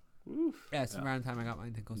 06. Yeah, it's Yeah. around the time I got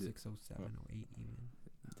mine. I think Yeah. 06, 07, 08 even.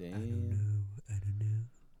 Damn. I don't know.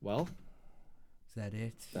 Well, Is that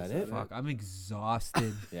it? That it? Fuck, I'm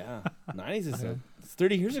exhausted. yeah. 90s is it's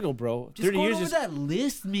 30 years ago, bro. Just 30 going years over is that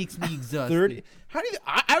list makes me exhausted. 30. How do you?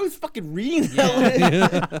 I was fucking reading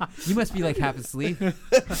that list You must be like half asleep.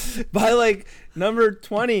 by like number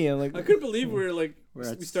 20. I'm like, I couldn't believe we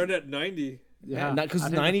at- started at 90. yeah, not because I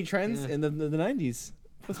didn't- 90 trends Yeah. in the 90s.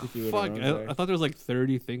 Must be few Fuck, around there. I thought there was like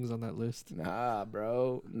 30 things on that list. Nah,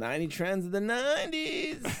 bro. 90 trends in the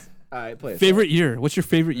 90s. All right, play it. Favorite year? What's your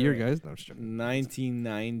favorite year, guys? No, I'm just joking.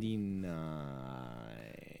 1999.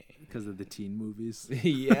 Because of the teen movies.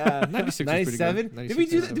 Yeah. 96 was pretty 97. good. Did we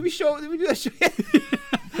do 96, that? Did we do that show?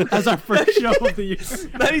 As our first show of the year.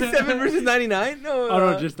 97 versus 99? No.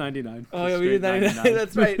 Oh, no, just 99. Oh, yeah, Just we did straight 99.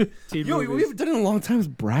 That's right. Teen Yo, we movies. haven't done it in a long time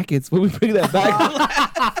with brackets. When we bring that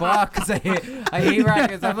back. Fuck, because I hate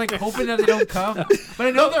rackets. I'm like hoping that they don't come. But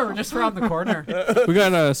I know they're just around the corner. We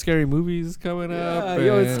got scary movies coming up.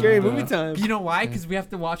 Yo, it's scary and, movie time. You know why? Because we have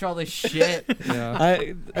to watch all this shit. Yeah.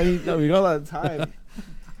 I mean, no, we got a lot of time.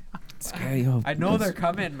 Scary. Yo. I know they're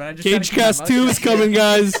coming, but I just Cage gotta keep Cast my 2 mouth is shut. coming,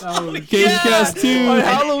 guys. Cage Cast 2. On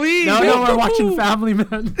Halloween. Now man. we're watching Family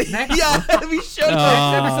Man. Next, Yeah, we should. next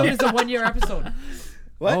Aw. episode is a 1-year episode.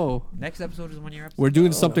 What? Oh, Next episode is a 1-year episode. we're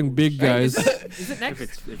doing something big, guys. Is it next?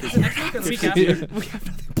 If Is it's it next week or the week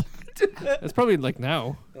after? It's probably like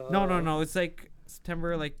now. No. It's like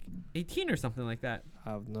September 18 or something like that.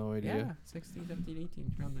 I have no Yeah, idea. 16, 17,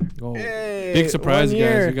 18, around there. Oh, Hey, big surprise, 1 guys.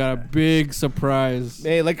 year. We got a big surprise.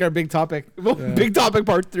 Hey, like our big topic. Yeah. Big topic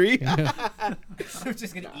part 3. I'm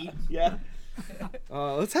just gonna eat Yeah.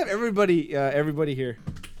 Let's have everybody here.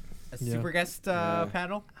 a Yeah. super guest Yeah.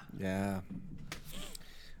 panel. Yeah.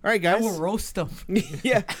 All right, I guys. will roast them.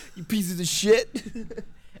 Yeah, you pieces of shit.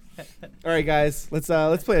 All right, guys. Let's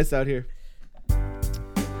play this out here.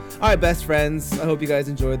 All right, best friends. I hope you guys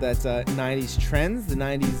enjoyed that 90s trends, the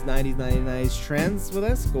 90s trends with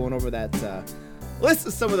us, going over that list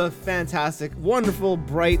of some of the fantastic, wonderful,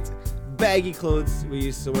 bright, baggy clothes we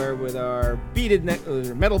used to wear with our beaded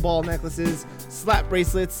metal ball necklaces, slap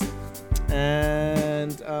bracelets,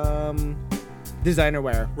 and designer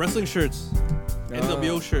wear. Wrestling shirts,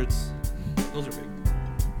 NWO shirts. Those are big.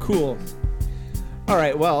 Cool. All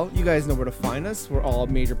right, well, you guys know where to find us. Where all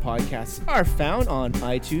major podcasts are found on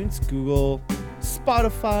iTunes, Google,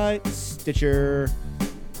 Spotify, Stitcher,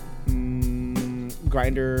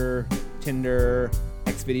 Grindr, Tinder,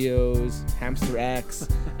 Xvideos, Hamster X,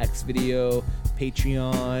 Xvideo,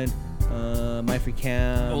 Patreon,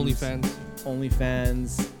 MyFreeCam,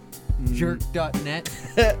 OnlyFans, Jerk.net.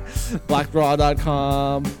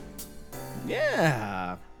 BlackRaw.com.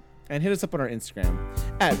 Yeah. And hit us up on our Instagram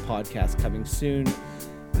at Podcast Coming Soon.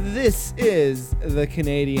 This is the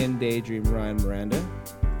Canadian Daydream, Ryan Miranda.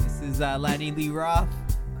 This is Lanny Lee Roth.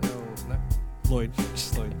 No, not Lloyd.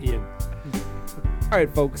 Just Lloyd. Ian. All right,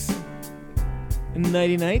 folks.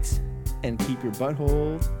 Nighty night, and keep your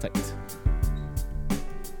butthole tight.